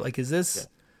think here? Like, is this,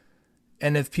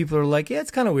 and if people are like, yeah,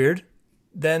 it's kind of weird,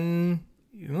 then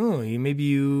maybe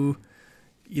you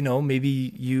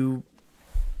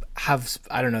have,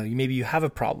 I don't know, maybe you have a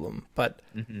problem, but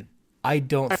I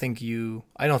don't think you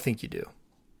do.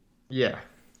 Yeah.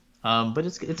 But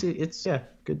it's yeah,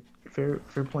 good, fair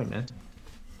point, man.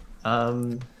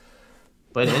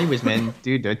 But anyways, man,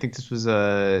 dude, I think this was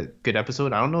a good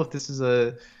episode. I don't know if this is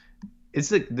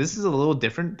this is a little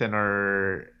different than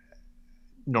our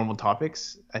normal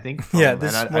topics, I think. Yeah,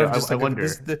 this is more of just I like wonder.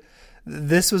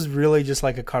 this was really just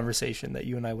like a conversation that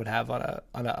you and I would have on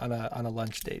a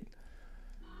lunch date.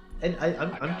 And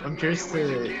I'm curious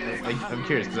I'm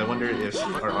curious because I wonder if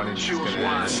our audience is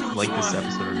gonna like this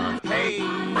episode or not. Hey,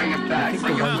 bring it back. I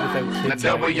think the ones without kids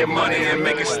Now double your money and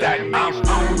make it stack. I'm on to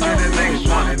the next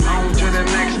one. On to the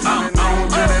next.